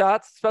take some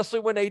shots, especially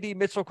when AD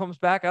Mitchell comes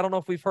back. I don't know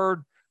if we've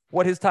heard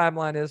what his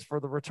timeline is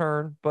for the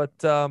return, but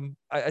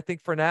I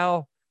think for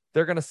now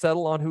they're going to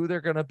settle on who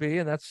they're going to be,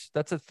 and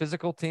that's a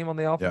physical team on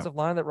the offensive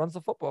line that runs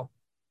the football.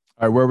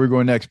 All right, where are we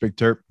going next, Big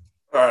Terp?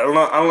 All right,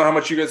 I don't know how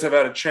much you guys have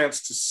had a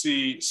chance to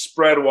see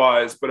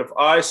spread-wise, but if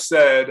I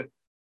said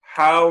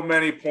how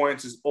many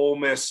points is Ole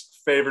Miss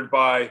favored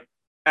by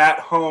at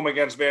home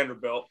against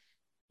Vanderbilt,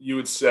 you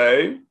would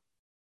say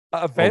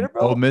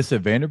Vanderbilt? Ole Miss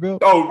at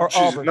Vanderbilt? Oh,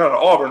 Jesus. No,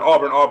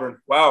 Auburn.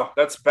 Wow,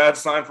 that's a bad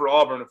sign for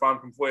Auburn if I'm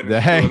conflating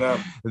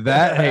them.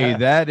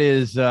 That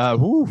is I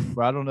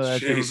don't know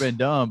that's ever been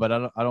done, but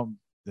I don't.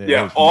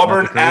 Yeah,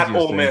 Auburn at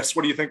Ole Miss.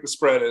 What do you think the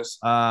spread is?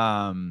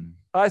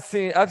 I've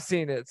seen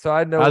it, so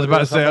I know. I was about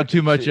to say I'm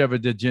too much of a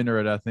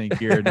degenerate, I think,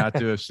 here not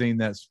to have seen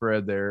that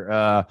spread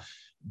there,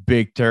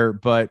 Big Terp,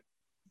 but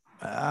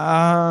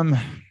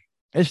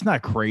it's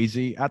not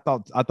crazy. I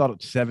thought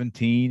it's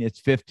 17. It's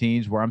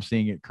 15s where I'm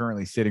seeing it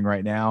currently sitting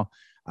right now.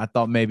 I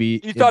thought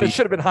maybe you thought it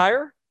should have been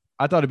higher.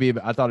 I thought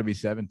it'd be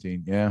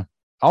 17. Yeah,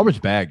 Auburn's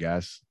bad,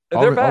 guys.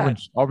 They're bad.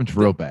 Auburn's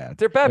real bad.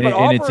 They're bad, and, but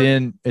Auburn,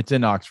 and it's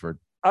in Oxford.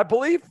 I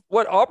believe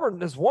what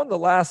Auburn has won the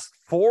last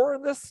 4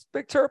 in this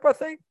Big Terp. I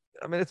think.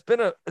 I mean, it's been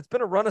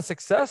a run of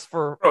success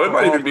for. Oh, it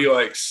might even be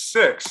like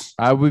 6.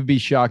 I would be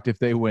shocked if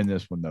they win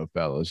this one, though,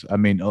 fellas. I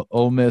mean,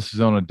 Ole Miss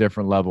is on a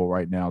different level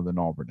right now than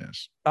Auburn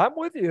is. I'm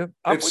with you.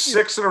 It's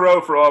 6 in a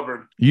row for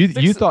Auburn. You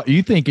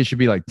think it should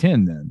be like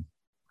 10 then?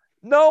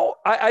 No,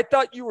 I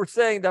thought you were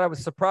saying that I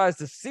was surprised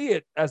to see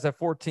it as a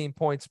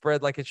 14-point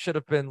spread, like it should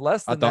have been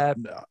less than that.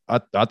 I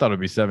thought it'd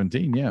be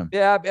 17. Yeah.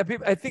 Yeah,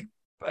 I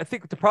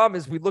think the problem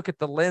is we look at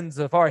the lens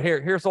of all right,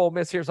 here's Ole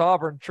Miss, here's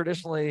Auburn.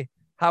 Traditionally,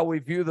 how we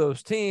view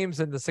those teams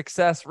and the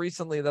success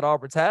recently that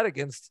Auburn's had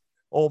against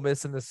Ole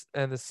Miss in this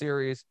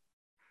series.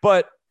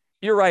 But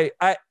you're right.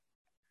 I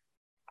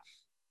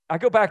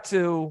go back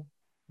to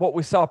what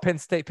we saw Penn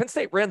State. Penn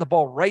State ran the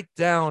ball right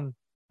down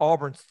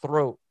Auburn's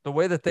throat. The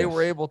way that they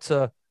were able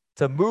to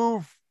to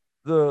move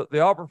the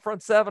Auburn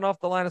front seven off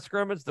the line of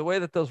scrimmage, the way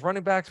that those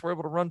running backs were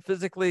able to run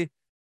physically,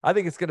 I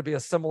think it's going to be a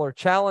similar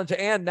challenge.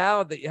 And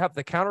now that you have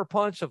the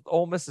counterpunch of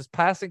Ole Miss's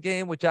passing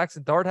game with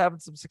Jackson Dart having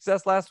some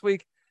success last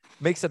week,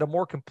 makes it a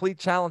more complete,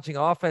 challenging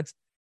offense.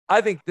 I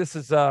think this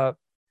is a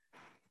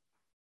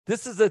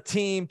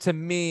team to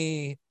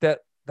me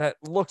that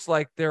looks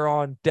like they're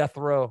on death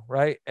row,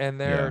 right?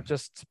 And they're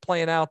just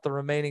playing out the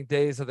remaining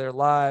days of their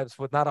lives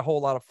with not a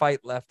whole lot of fight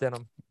left in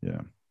them.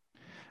 Yeah.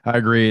 I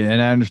agree.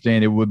 And I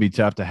understand it would be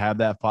tough to have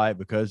that fight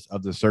because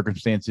of the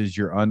circumstances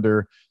you're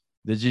under.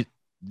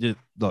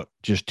 Look,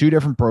 just two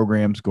different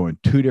programs going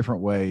two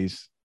different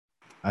ways.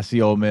 I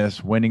see Ole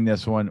Miss winning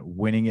this one,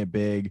 winning it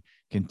big,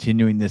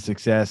 continuing the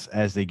success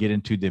as they get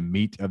into the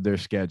meat of their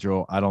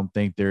schedule. I don't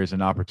think there is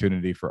an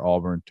opportunity for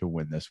Auburn to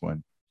win this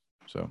one.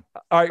 So,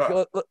 all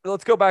right,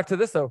 let's go back to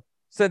this, though,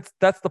 since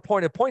that's the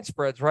point of point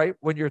spreads, right?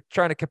 When you're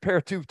trying to compare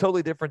two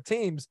totally different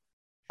teams,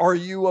 are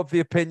you of the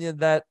opinion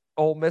that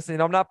Ole Miss,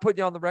 and I'm not putting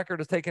you on the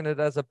record as taking it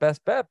as a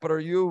best bet, but are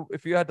you,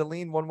 if you had to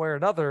lean one way or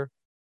another,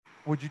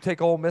 would you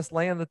take Ole Miss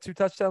laying the 2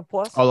 touchdown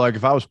plus? Oh, like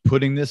if I was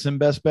putting this in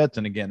best bets,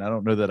 and again, I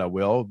don't know that I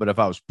will, but if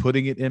I was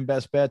putting it in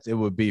best bets, it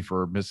would be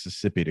for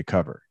Mississippi to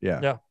cover.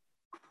 Yeah.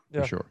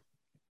 For sure.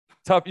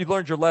 Tough. You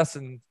learned your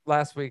lesson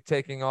last week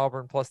taking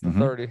Auburn plus the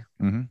 30.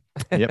 Mm-hmm.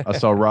 Yep. I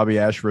saw Robbie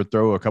Ashford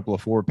throw a couple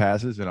of forward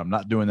passes, and I'm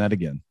not doing that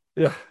again.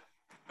 Yeah.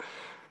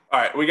 All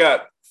right. We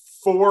got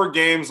 4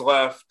 games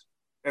left,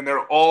 and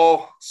they're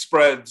all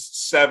spreads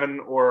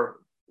 7 or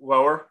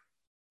lower.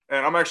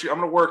 And I'm going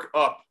to work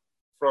up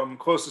from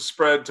closest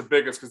spread to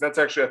biggest, because that's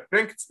actually, I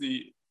think it's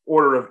the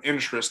order of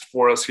interest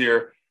for us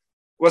here.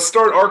 Let's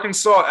start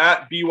Arkansas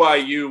at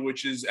BYU,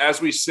 which is,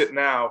 as we sit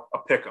now, a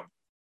pick 'em.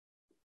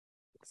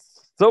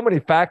 So many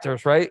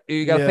factors, right?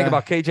 You got to think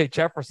about KJ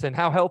Jefferson.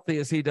 How healthy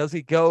is he? Does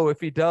he go? If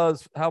he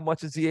does, how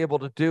much is he able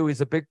to do?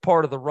 He's a big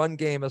part of the run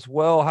game as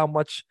well. How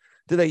much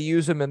do they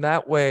use him in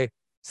that way?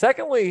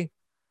 Secondly,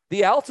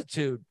 the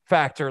altitude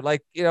factor,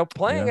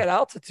 playing at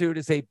altitude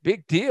is a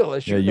big deal.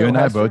 As you and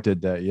Hester. I both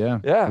did that.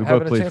 Yeah. We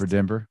both played for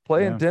Denver.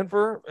 Play in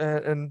Denver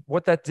and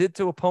what that did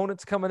to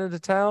opponents coming into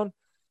town.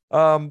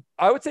 I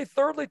would say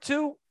thirdly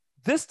too,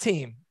 this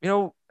team,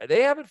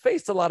 they haven't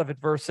faced a lot of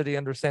adversity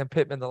under Sam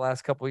Pittman the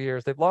last couple of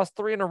years. They've lost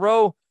 3 in a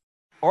row.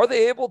 Are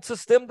they able to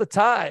stem the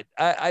tide?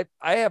 I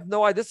have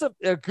no idea. This is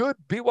a good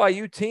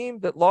BYU team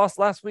that lost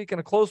last week in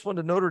a close one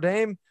to Notre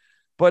Dame,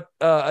 but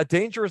a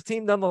dangerous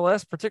team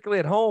nonetheless, particularly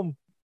at home.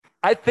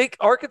 I think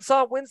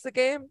Arkansas wins the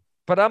game,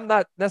 but I'm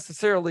not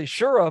necessarily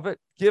sure of it,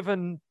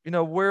 given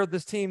where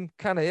this team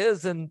kind of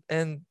is and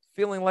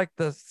feeling like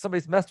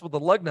somebody's messed with the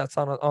lug nuts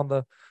on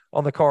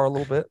the car a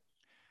little bit.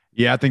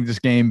 Yeah, I think this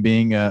game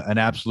being an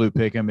absolute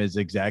pick'em is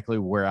exactly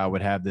where I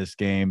would have this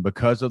game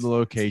because of the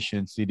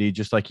location, CD,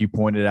 just like you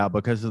pointed out,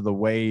 because of the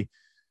way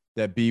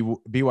that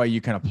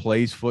BYU kind of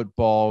plays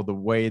football, the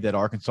way that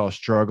Arkansas is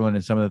struggling,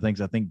 and some of the things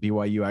I think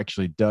BYU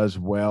actually does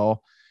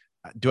well.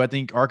 Do I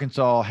think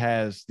Arkansas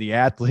has the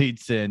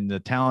athletes and the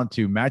talent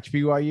to match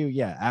BYU?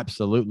 Yeah,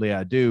 absolutely,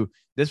 I do.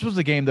 This was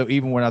a game, though,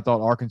 even when I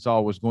thought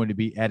Arkansas was going to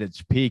be at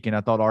its peak and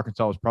I thought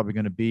Arkansas was probably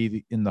going to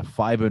be in the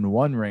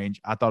 5-1 range,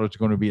 I thought it was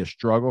going to be a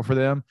struggle for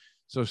them.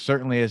 So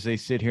certainly as they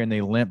sit here and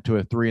they limp to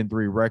a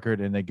 3-3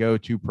 record and they go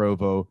to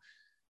Provo,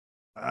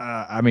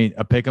 a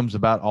pick'em's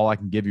about all I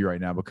can give you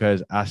right now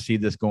because I see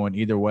this going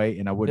either way,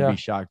 and I wouldn't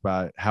be shocked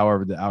by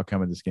however the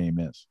outcome of this game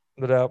is.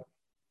 No doubt.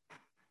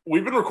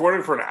 We've been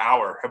recording for an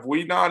hour. Have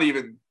we not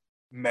even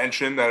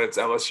mentioned that it's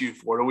LSU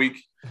Florida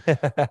week?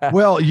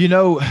 Well,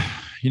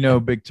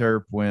 Big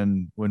Terp,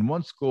 when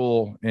one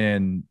school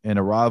in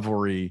a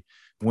rivalry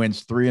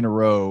wins 3 in a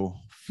row,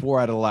 4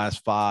 out of the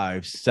last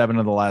 5, 7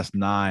 of the last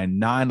 9,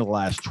 9 of the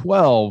last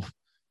 12,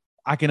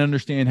 I can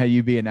understand how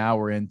you be an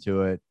hour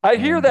into it. I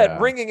hear that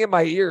ringing in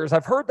my ears.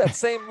 I've heard that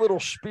same little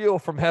spiel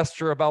from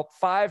Hester about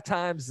 5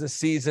 times this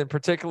season,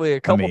 particularly a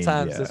couple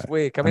times this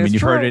week.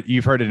 You've heard it.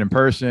 You've heard it in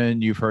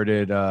person. You've heard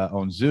it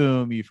on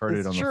Zoom. You've heard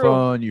it on the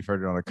phone. You've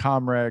heard it on a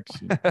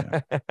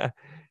Comrex. Yeah.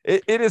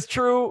 It is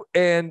true.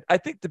 And I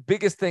think the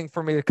biggest thing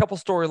for me, a couple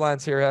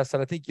storylines here, Hester,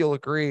 and I think you'll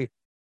agree.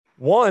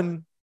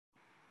 One,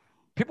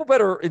 people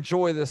better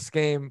enjoy this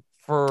game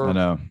I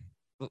know.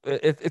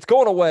 It's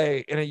going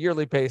away in a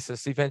yearly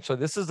basis eventually.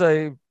 This is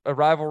a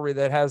rivalry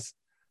that has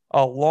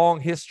a long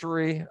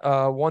history,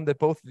 one that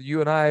both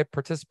you and I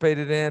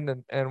participated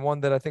in and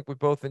one that I think we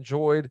both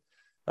enjoyed.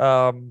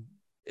 With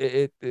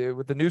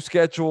the new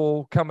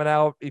schedule coming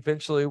out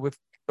eventually with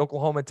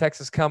Oklahoma and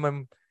Texas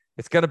coming,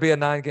 it's going to be a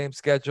 9-game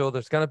schedule.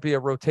 There's going to be a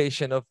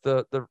rotation of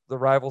the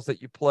rivals that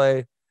you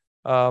play.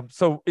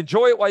 So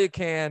enjoy it while you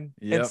can.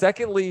 Yep. And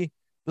secondly,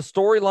 the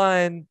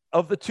storyline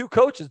of the 2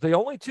 coaches, the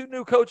only 2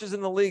 new coaches in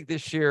the league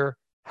this year,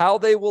 how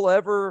they will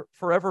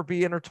forever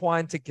be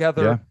intertwined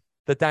together. Yeah.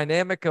 The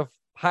dynamic of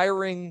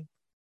hiring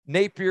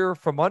Napier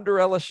from under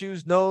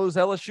LSU's nose,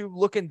 LSU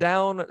looking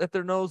down at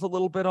their nose a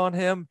little bit on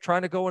him,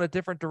 trying to go in a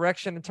different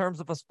direction in terms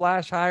of a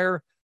splash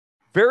hire.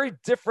 Very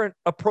different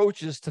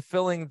approaches to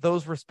filling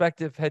those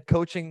respective head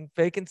coaching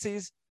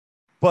vacancies.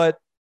 But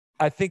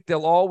I think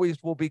they'll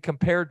always will be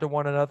compared to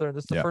one another. And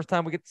this is the Yeah. first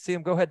time we get to see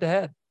them go head to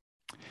head.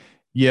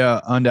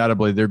 Yeah,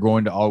 undoubtedly, they're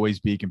going to always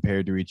be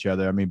compared to each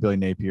other. I mean, Billy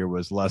Napier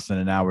was less than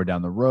an hour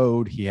down the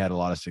road. He had a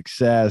lot of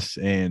success,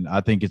 and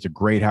I think it's a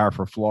great hire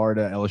for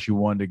Florida. LSU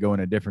wanted to go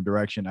in a different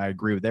direction. I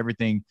agree with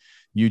everything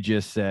you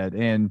just said.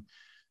 And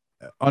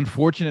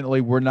unfortunately,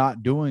 we're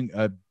not doing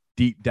a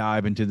deep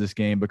dive into this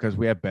game because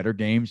we have better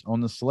games on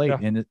the slate. Yeah.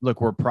 And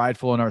look, we're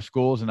prideful in our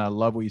schools, and I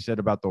love what you said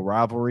about the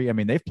rivalry. I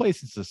mean, they've played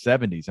since the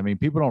 70s. I mean,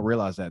 people don't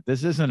realize that.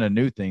 This isn't a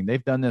new thing.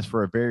 They've done this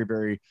for a very,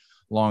 very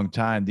long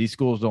time. These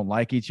schools don't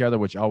like each other,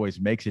 which always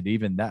makes it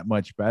even that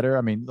much better.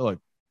 I mean, look,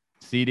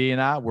 CD and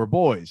I, we're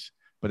boys,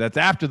 but that's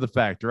after the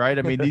fact, right?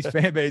 I mean, these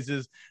fan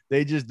bases,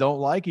 they just don't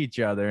like each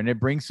other, and it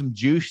brings some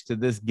juice to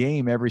this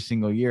game every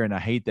single year. And I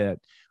hate that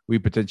we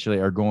potentially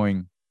are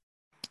going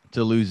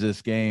to lose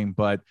this game,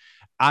 but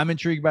I'm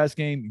intrigued by this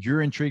game.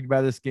 You're intrigued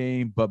by this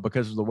game, but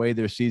because of the way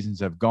their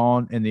seasons have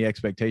gone and the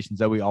expectations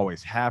that we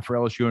always have for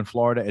LSU in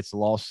Florida, it's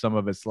lost some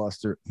of its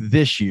luster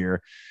this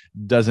year.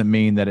 Doesn't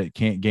mean that it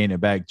can't gain it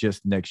back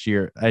just next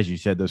year. As you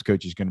said, those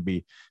coaches are going to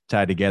be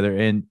tied together.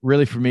 And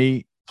really, for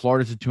me,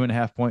 Florida's a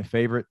 2.5-point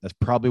favorite. That's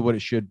probably what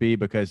it should be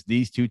because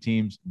these two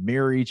teams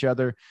mirror each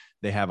other.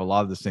 They have a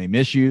lot of the same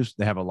issues.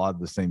 They have a lot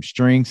of the same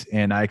strengths,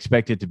 and I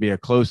expect it to be a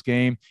close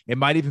game. It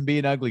might even be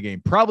an ugly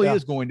game. Probably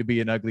is going to be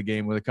an ugly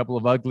game with a couple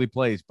of ugly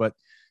plays, but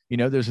you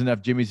know, there's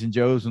enough Jimmies and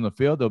Joes on the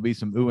field. There'll be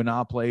some ooh and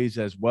ah plays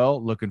as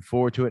well. Looking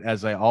forward to it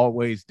as I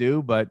always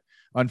do, but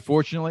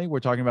unfortunately, we're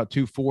talking about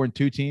 2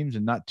 4-2 teams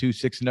and not 2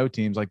 6-0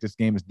 teams like this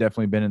game has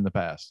definitely been in the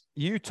past.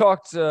 You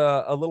talked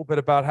a little bit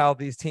about how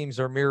these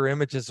teams are mirror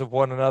images of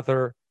one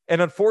another,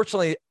 and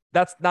unfortunately,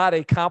 that's not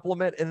a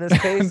compliment in this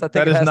case. I think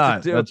that is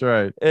not. That's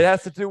right. It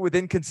has to do with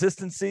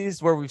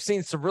inconsistencies where we've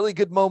seen some really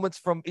good moments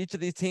from each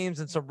of these teams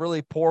and some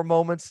really poor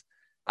moments.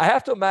 I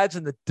have to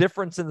imagine the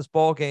difference in this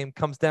ball game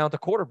comes down to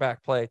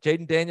quarterback play.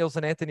 Jaden Daniels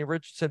and Anthony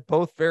Richardson,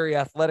 both very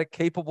athletic,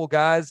 capable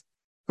guys.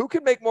 Who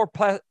can make more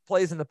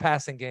plays in the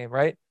passing game,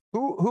 right?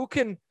 Who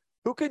can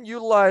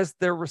utilize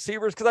their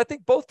receivers? Because I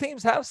think both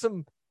teams have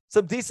some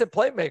decent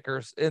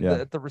playmakers in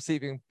the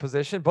receiving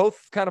position,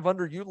 both kind of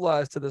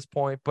underutilized to this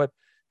point. But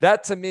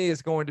that to me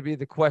is going to be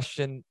the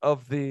question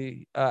of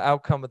the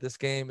outcome of this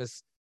game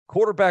is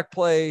quarterback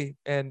play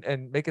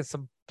and making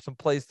some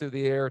plays through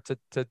the air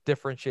to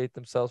differentiate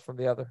themselves from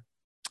the other.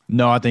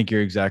 No, I think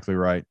you're exactly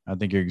right.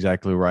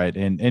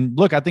 And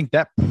look, I think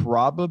that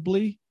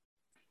probably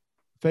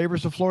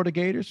favors the Florida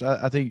Gators.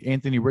 I think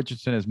Anthony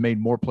Richardson has made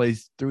more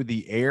plays through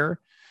the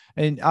air.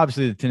 And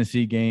obviously the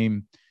Tennessee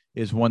game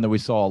is one that we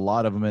saw a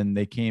lot of them and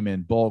they came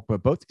in bulk,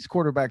 but both these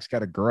quarterbacks got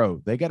to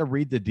grow. They got to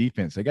read the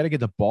defense. They got to get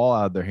the ball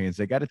out of their hands.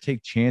 They got to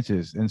take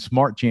chances and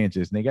smart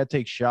chances, and they got to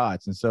take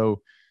shots. And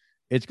so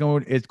it's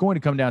going to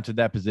come down to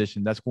that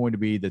position. That's going to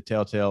be the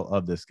telltale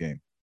of this game.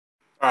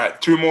 All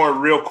right, 2 more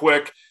real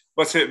quick.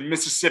 Let's hit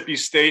Mississippi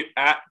State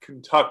at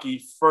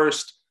Kentucky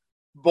first.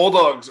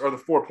 Bulldogs are the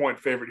 4-point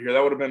favorite here.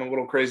 That would have been a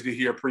little crazy to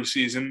hear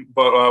preseason,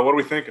 but what are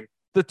we thinking?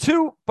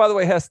 By the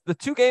way, Hess, the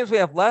 2 games we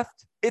have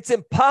left, it's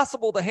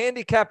impossible to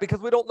handicap because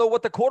we don't know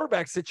what the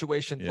quarterback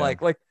situation's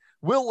like. Like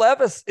Will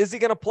Levis, is he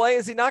going to play?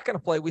 Is he not going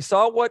to play? We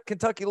saw what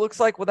Kentucky looks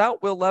like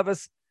without Will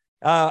Levis.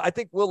 I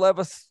think Will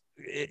Levis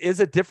is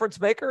a difference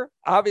maker.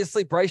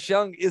 Obviously, Bryce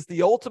Young is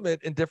the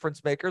ultimate in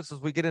difference makers as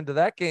we get into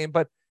that game,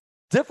 but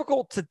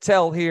difficult to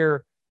tell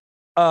here.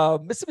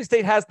 Mississippi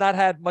State has not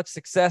had much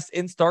success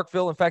in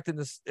Starkville. In fact, in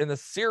the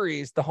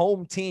series, the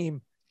home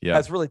team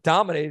has really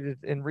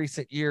dominated in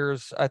recent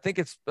years. I think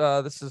it's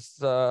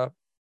been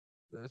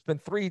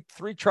 4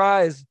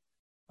 tries,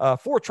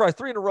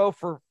 3 in a row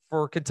for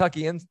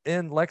Kentucky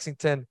in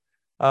Lexington.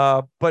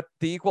 But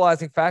the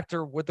equalizing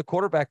factor with the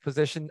quarterback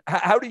position,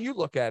 how do you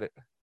look at it?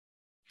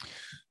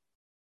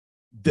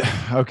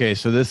 Okay,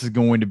 so this is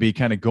going to be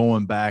kind of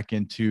going back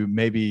into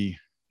maybe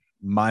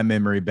my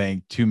memory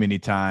bank too many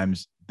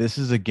times. This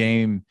is a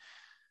game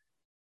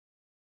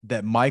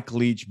that Mike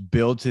Leach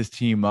builds his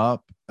team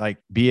up, like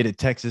be it at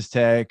Texas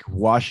Tech,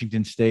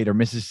 Washington State, or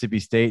Mississippi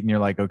State, and you're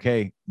like,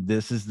 okay,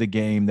 this is the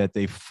game that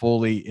they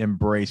fully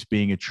embrace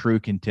being a true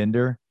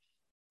contender,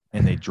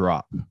 and they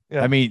drop.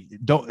 I mean,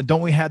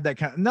 don't we have that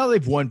kind of, now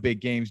they've won big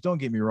games, don't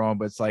get me wrong,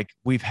 but it's like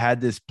we've had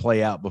this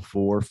play out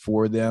before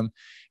for them,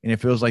 and it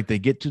feels like they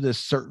get to this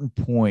certain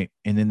point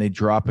and then they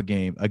drop a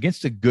game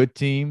against a good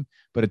team,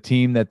 but a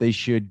team that they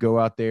should go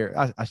out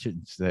there. I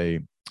shouldn't say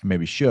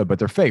maybe should, but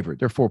they're favored.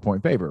 They're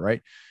 4-point favorite,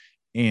 right?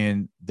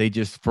 And they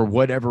just, for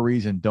whatever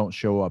reason, don't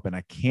show up. And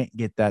I can't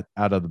get that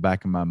out of the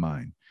back of my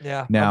mind.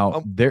 Yeah.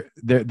 Now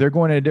they're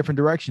going in a different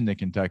direction than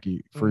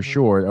Kentucky for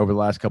sure over the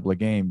last couple of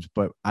games,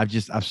 but I've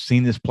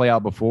seen this play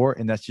out before,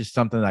 and that's just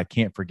something that I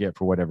can't forget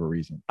for whatever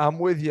reason. I'm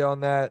with you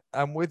on that.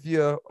 I'm with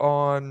you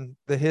on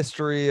the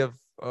history of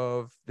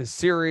the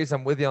series.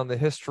 I'm with you on the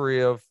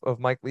history of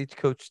Mike Leach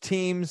coach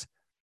teams.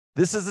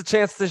 This is a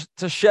chance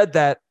to shed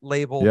that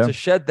label, to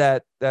shed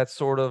that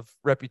sort of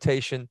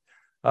reputation.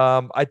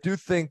 I do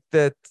think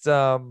that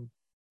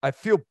I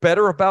feel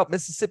better about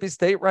Mississippi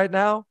State right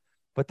now.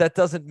 but that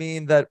doesn't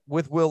mean that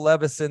with Will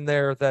Levis in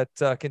there that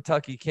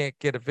Kentucky can't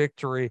get a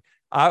victory.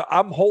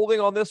 I'm holding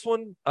on this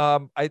one.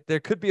 There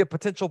could be a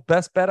potential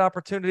best bet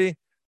opportunity,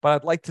 but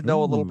I'd like to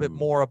know a little bit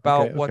more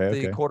about what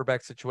the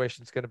quarterback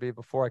situation is going to be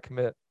before I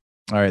commit.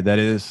 All right, that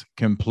is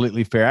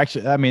completely fair.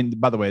 Actually, I mean,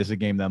 by the way, it's a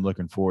game that I'm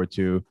looking forward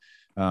to.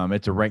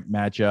 It's a ranked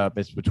matchup.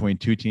 It's between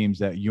two teams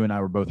that you and I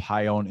were both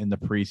high on in the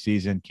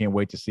preseason. Can't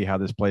wait to see how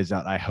this plays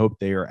out. I hope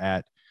they are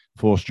at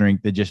full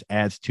strength. It just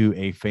adds to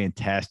a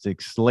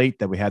fantastic slate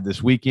that we had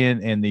this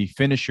weekend. And the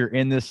finisher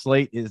in this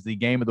slate is the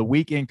game of the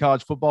weekend,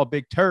 college football,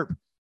 Big Terp.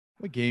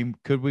 What game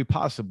could we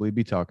possibly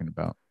be talking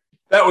about?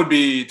 That would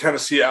be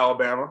Tennessee,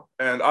 Alabama.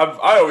 And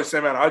I always say,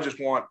 man, I just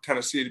want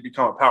Tennessee to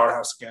become a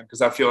powerhouse again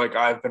because I feel like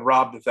I've been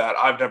robbed of that.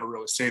 I've never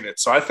really seen it.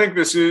 So I think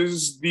this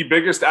is the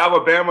biggest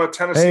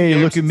Alabama-Tennessee game.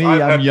 Hey, look at me.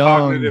 I'm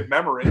young. Cognitive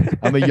memory.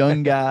 I'm a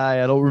young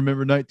guy. I don't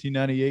remember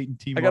 1998 and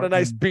T. I got a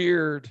nice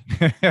beard.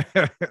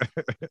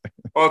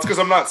 Well, it's because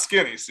I'm not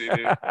skinny, see,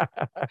 dude.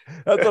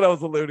 That's what I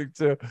was alluding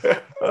to.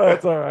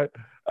 That's all right.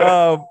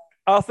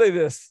 I'll say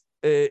this.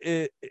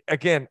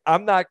 Again,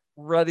 I'm not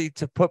ready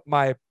to put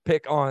my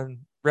pick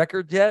on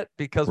record yet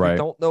because we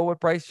don't know what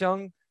Bryce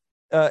Young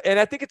and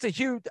I think it's a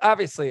huge,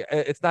 obviously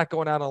it's not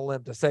going out on a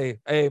limb to say,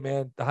 hey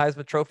man, the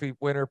Heisman Trophy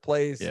winner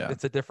plays,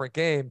 it's a different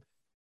game,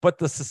 but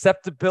the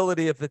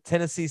susceptibility of the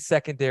Tennessee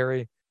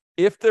secondary,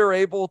 if they're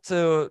able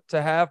to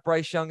have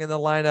Bryce Young in the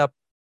lineup,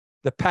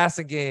 the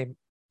passing game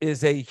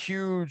is a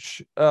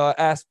huge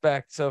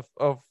aspect of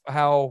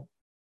how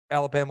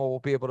Alabama will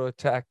be able to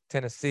attack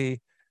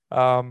Tennessee.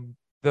 The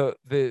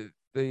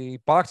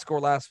box score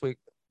last week,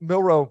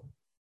 Milroe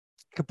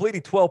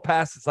completing 12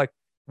 passes. Like,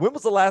 when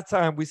was the last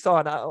time we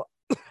saw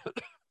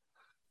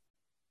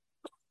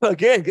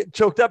again, getting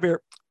choked up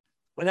here,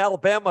 an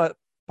Alabama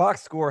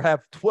box score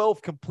have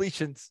 12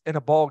 completions in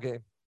a ball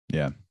game?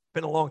 Yeah.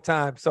 Been a long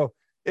time. So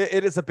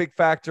it is a big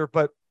factor,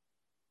 but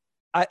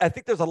I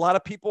think there's a lot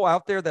of people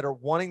out there that are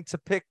wanting to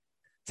pick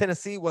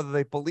Tennessee, whether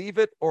they believe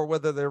it or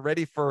whether they're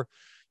ready for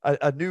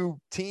a new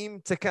team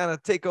to kind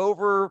of take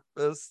over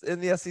in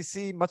the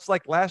SEC, much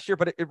like last year.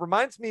 But it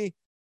reminds me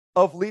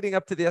of leading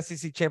up to the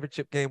SEC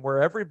championship game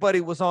where everybody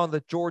was on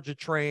the Georgia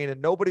train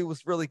and nobody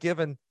was really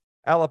giving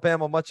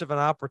Alabama much of an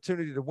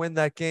opportunity to win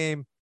that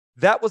game.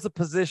 That was a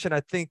position I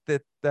think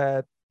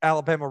that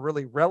Alabama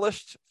really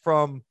relished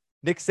from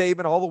Nick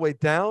Saban all the way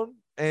down.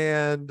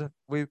 And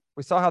we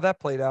saw how that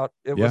played out.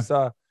 It was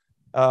a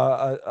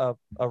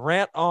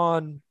rant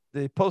on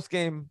the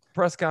post-game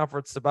press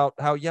conference about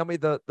how yummy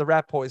the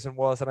rat poison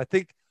was. And I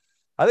think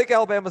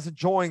Alabama's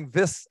enjoying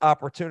this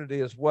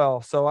opportunity as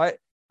well. So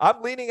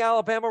I'm leaning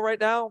Alabama right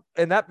now,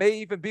 and that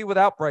may even be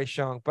without Bryce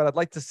Young, but I'd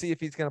like to see if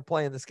he's going to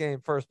play in this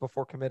game first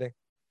before committing.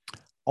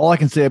 All I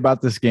can say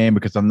about this game,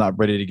 because I'm not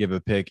ready to give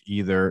a pick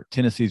either,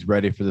 Tennessee's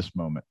ready for this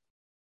moment.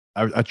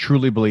 I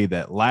truly believe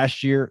that.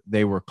 Last year,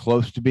 they were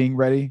close to being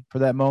ready for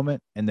that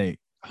moment, and they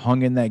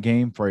hung in that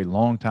game for a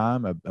long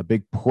time, a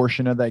big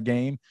portion of that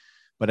game.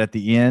 But at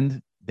the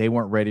end, they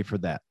weren't ready for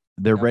that.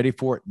 They're ready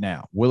for it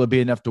now. Will it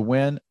be enough to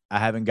win? I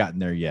haven't gotten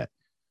there yet.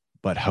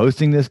 But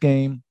hosting this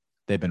game,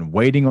 they've been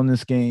waiting on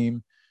this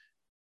game.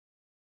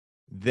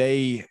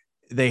 They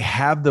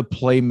have the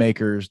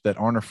playmakers that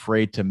aren't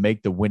afraid to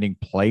make the winning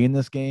play in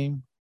this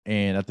game.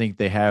 And I think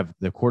they have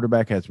the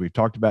quarterback, as we've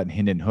talked about, in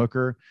Hendon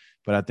Hooker.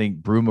 But I think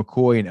Brew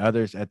McCoy and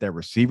others at that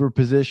receiver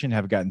position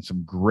have gotten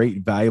some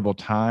great, valuable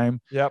time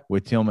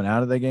with Tillman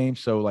out of the game.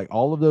 So, like,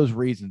 all of those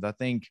reasons, I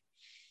think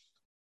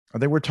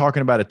we're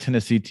talking about a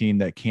Tennessee team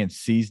that can't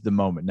seize the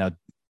moment. Now,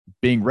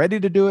 being ready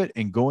to do it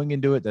and going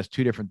into it, that's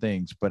two different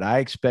things. But I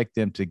expect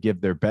them to give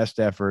their best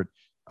effort,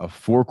 a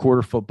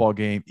 4-quarter football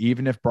game.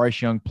 Even if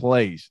Bryce Young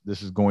plays,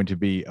 this is going to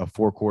be a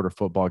 4-quarter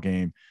football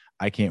game.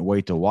 I can't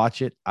wait to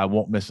watch it. I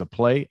won't miss a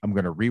play. I'm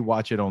going to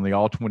rewatch it on the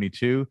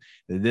All-22.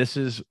 This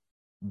is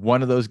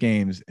one of those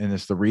games, and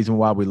it's the reason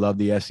why we love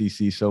the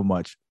SEC so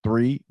much.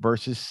 3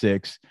 versus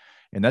 6,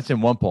 and that's in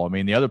one poll. I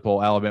mean, the other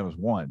poll, Alabama's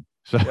 1.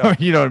 So,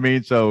 you know what I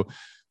mean? So,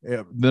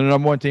 the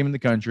number 1 team in the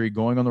country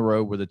going on the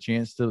road with a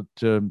chance to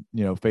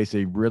face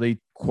a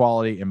really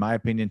quality, in my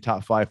opinion,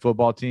 top 5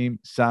 football team.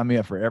 Sign me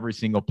up for every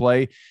single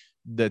play.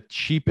 The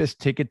cheapest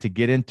ticket to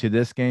get into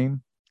this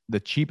game, the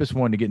cheapest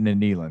one to get into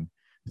Neyland,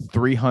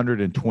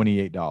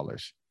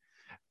 $328.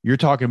 You're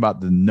talking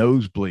about the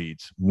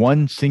nosebleeds.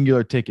 One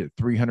singular ticket,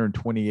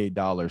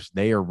 $328.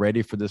 They are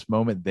ready for this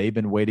moment. They've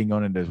been waiting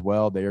on it as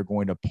well. They are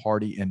going to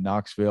party in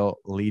Knoxville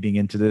leading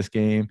into this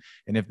game.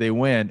 And if they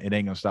win, it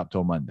ain't going to stop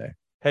till Monday.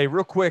 Hey,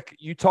 real quick,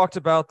 you talked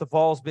about the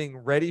Vols being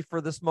ready for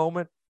this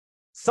moment.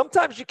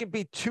 Sometimes you can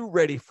be too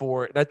ready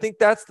for it. And I think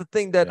that's the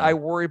thing that I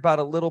worry about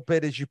a little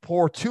bit is you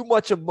pour too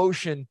much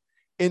emotion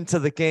into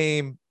the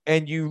game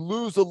and you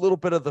lose a little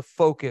bit of the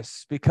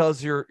focus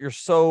because you're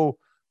so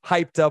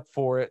hyped up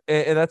for it.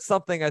 And that's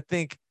something I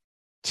think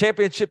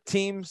championship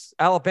teams,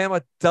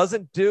 Alabama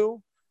doesn't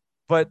do.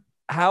 But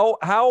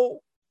how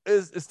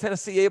is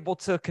Tennessee able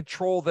to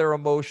control their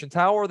emotions?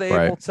 How are they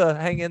able to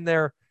hang in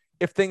there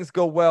if things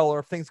go well or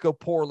if things go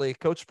poorly?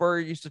 Coach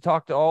Spurrier used to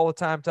talk all the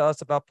time to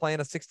us about playing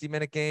a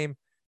 60-minute game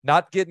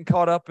not getting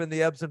caught up in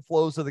the ebbs and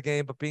flows of the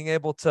game, but being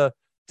able to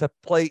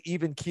play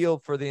even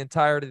keeled for the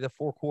entirety of the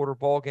 4-quarter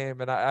ball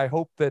game. And I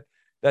hope that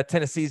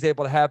Tennessee is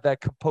able to have that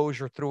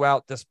composure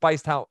throughout,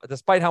 despite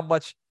how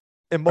much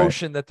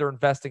emotion that they're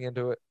investing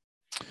into it.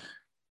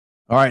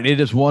 All right. It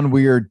is one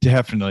we are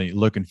definitely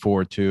looking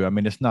forward to. I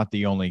mean, it's not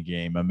the only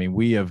game. I mean,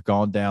 we have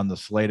gone down the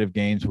slate of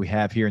games we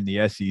have here in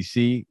the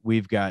SEC.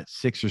 We've got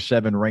 6 or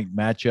 7 ranked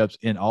matchups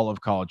in all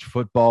of college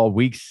football.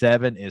 Week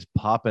 7 is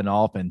popping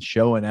off and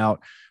showing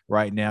out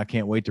right now.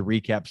 Can't wait to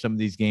recap some of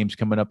these games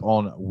coming up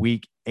on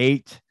week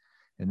 8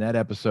 in that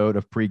episode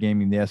of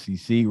Pregaming the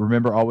SEC.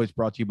 Remember, always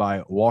brought to you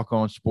by Walk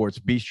On Sports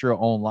Bistro.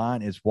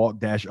 Online is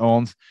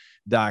walk-ons.com.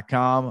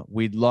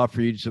 We'd love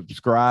for you to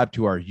subscribe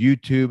to our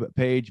YouTube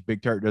page.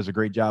 Big Turk does a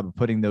great job of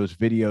putting those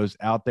videos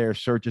out there.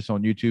 Search us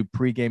on YouTube,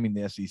 Pregaming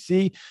the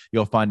SEC.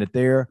 You'll find it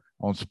there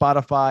on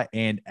Spotify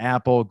and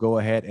Apple. Go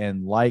ahead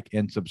and like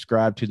and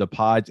subscribe to the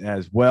pods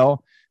as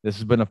well. This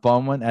has been a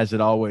fun one, as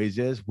it always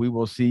is. We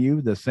will see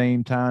you the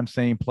same time,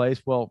 same place.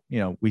 Well,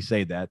 we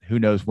say that. Who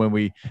knows when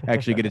we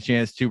actually get a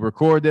chance to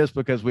record this,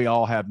 because we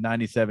all have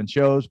 97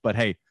 shows. But,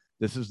 hey,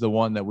 this is the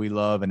one that we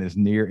love and is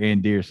near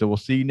and dear. So we'll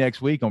see you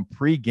next week on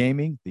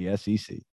Pregaming the SEC.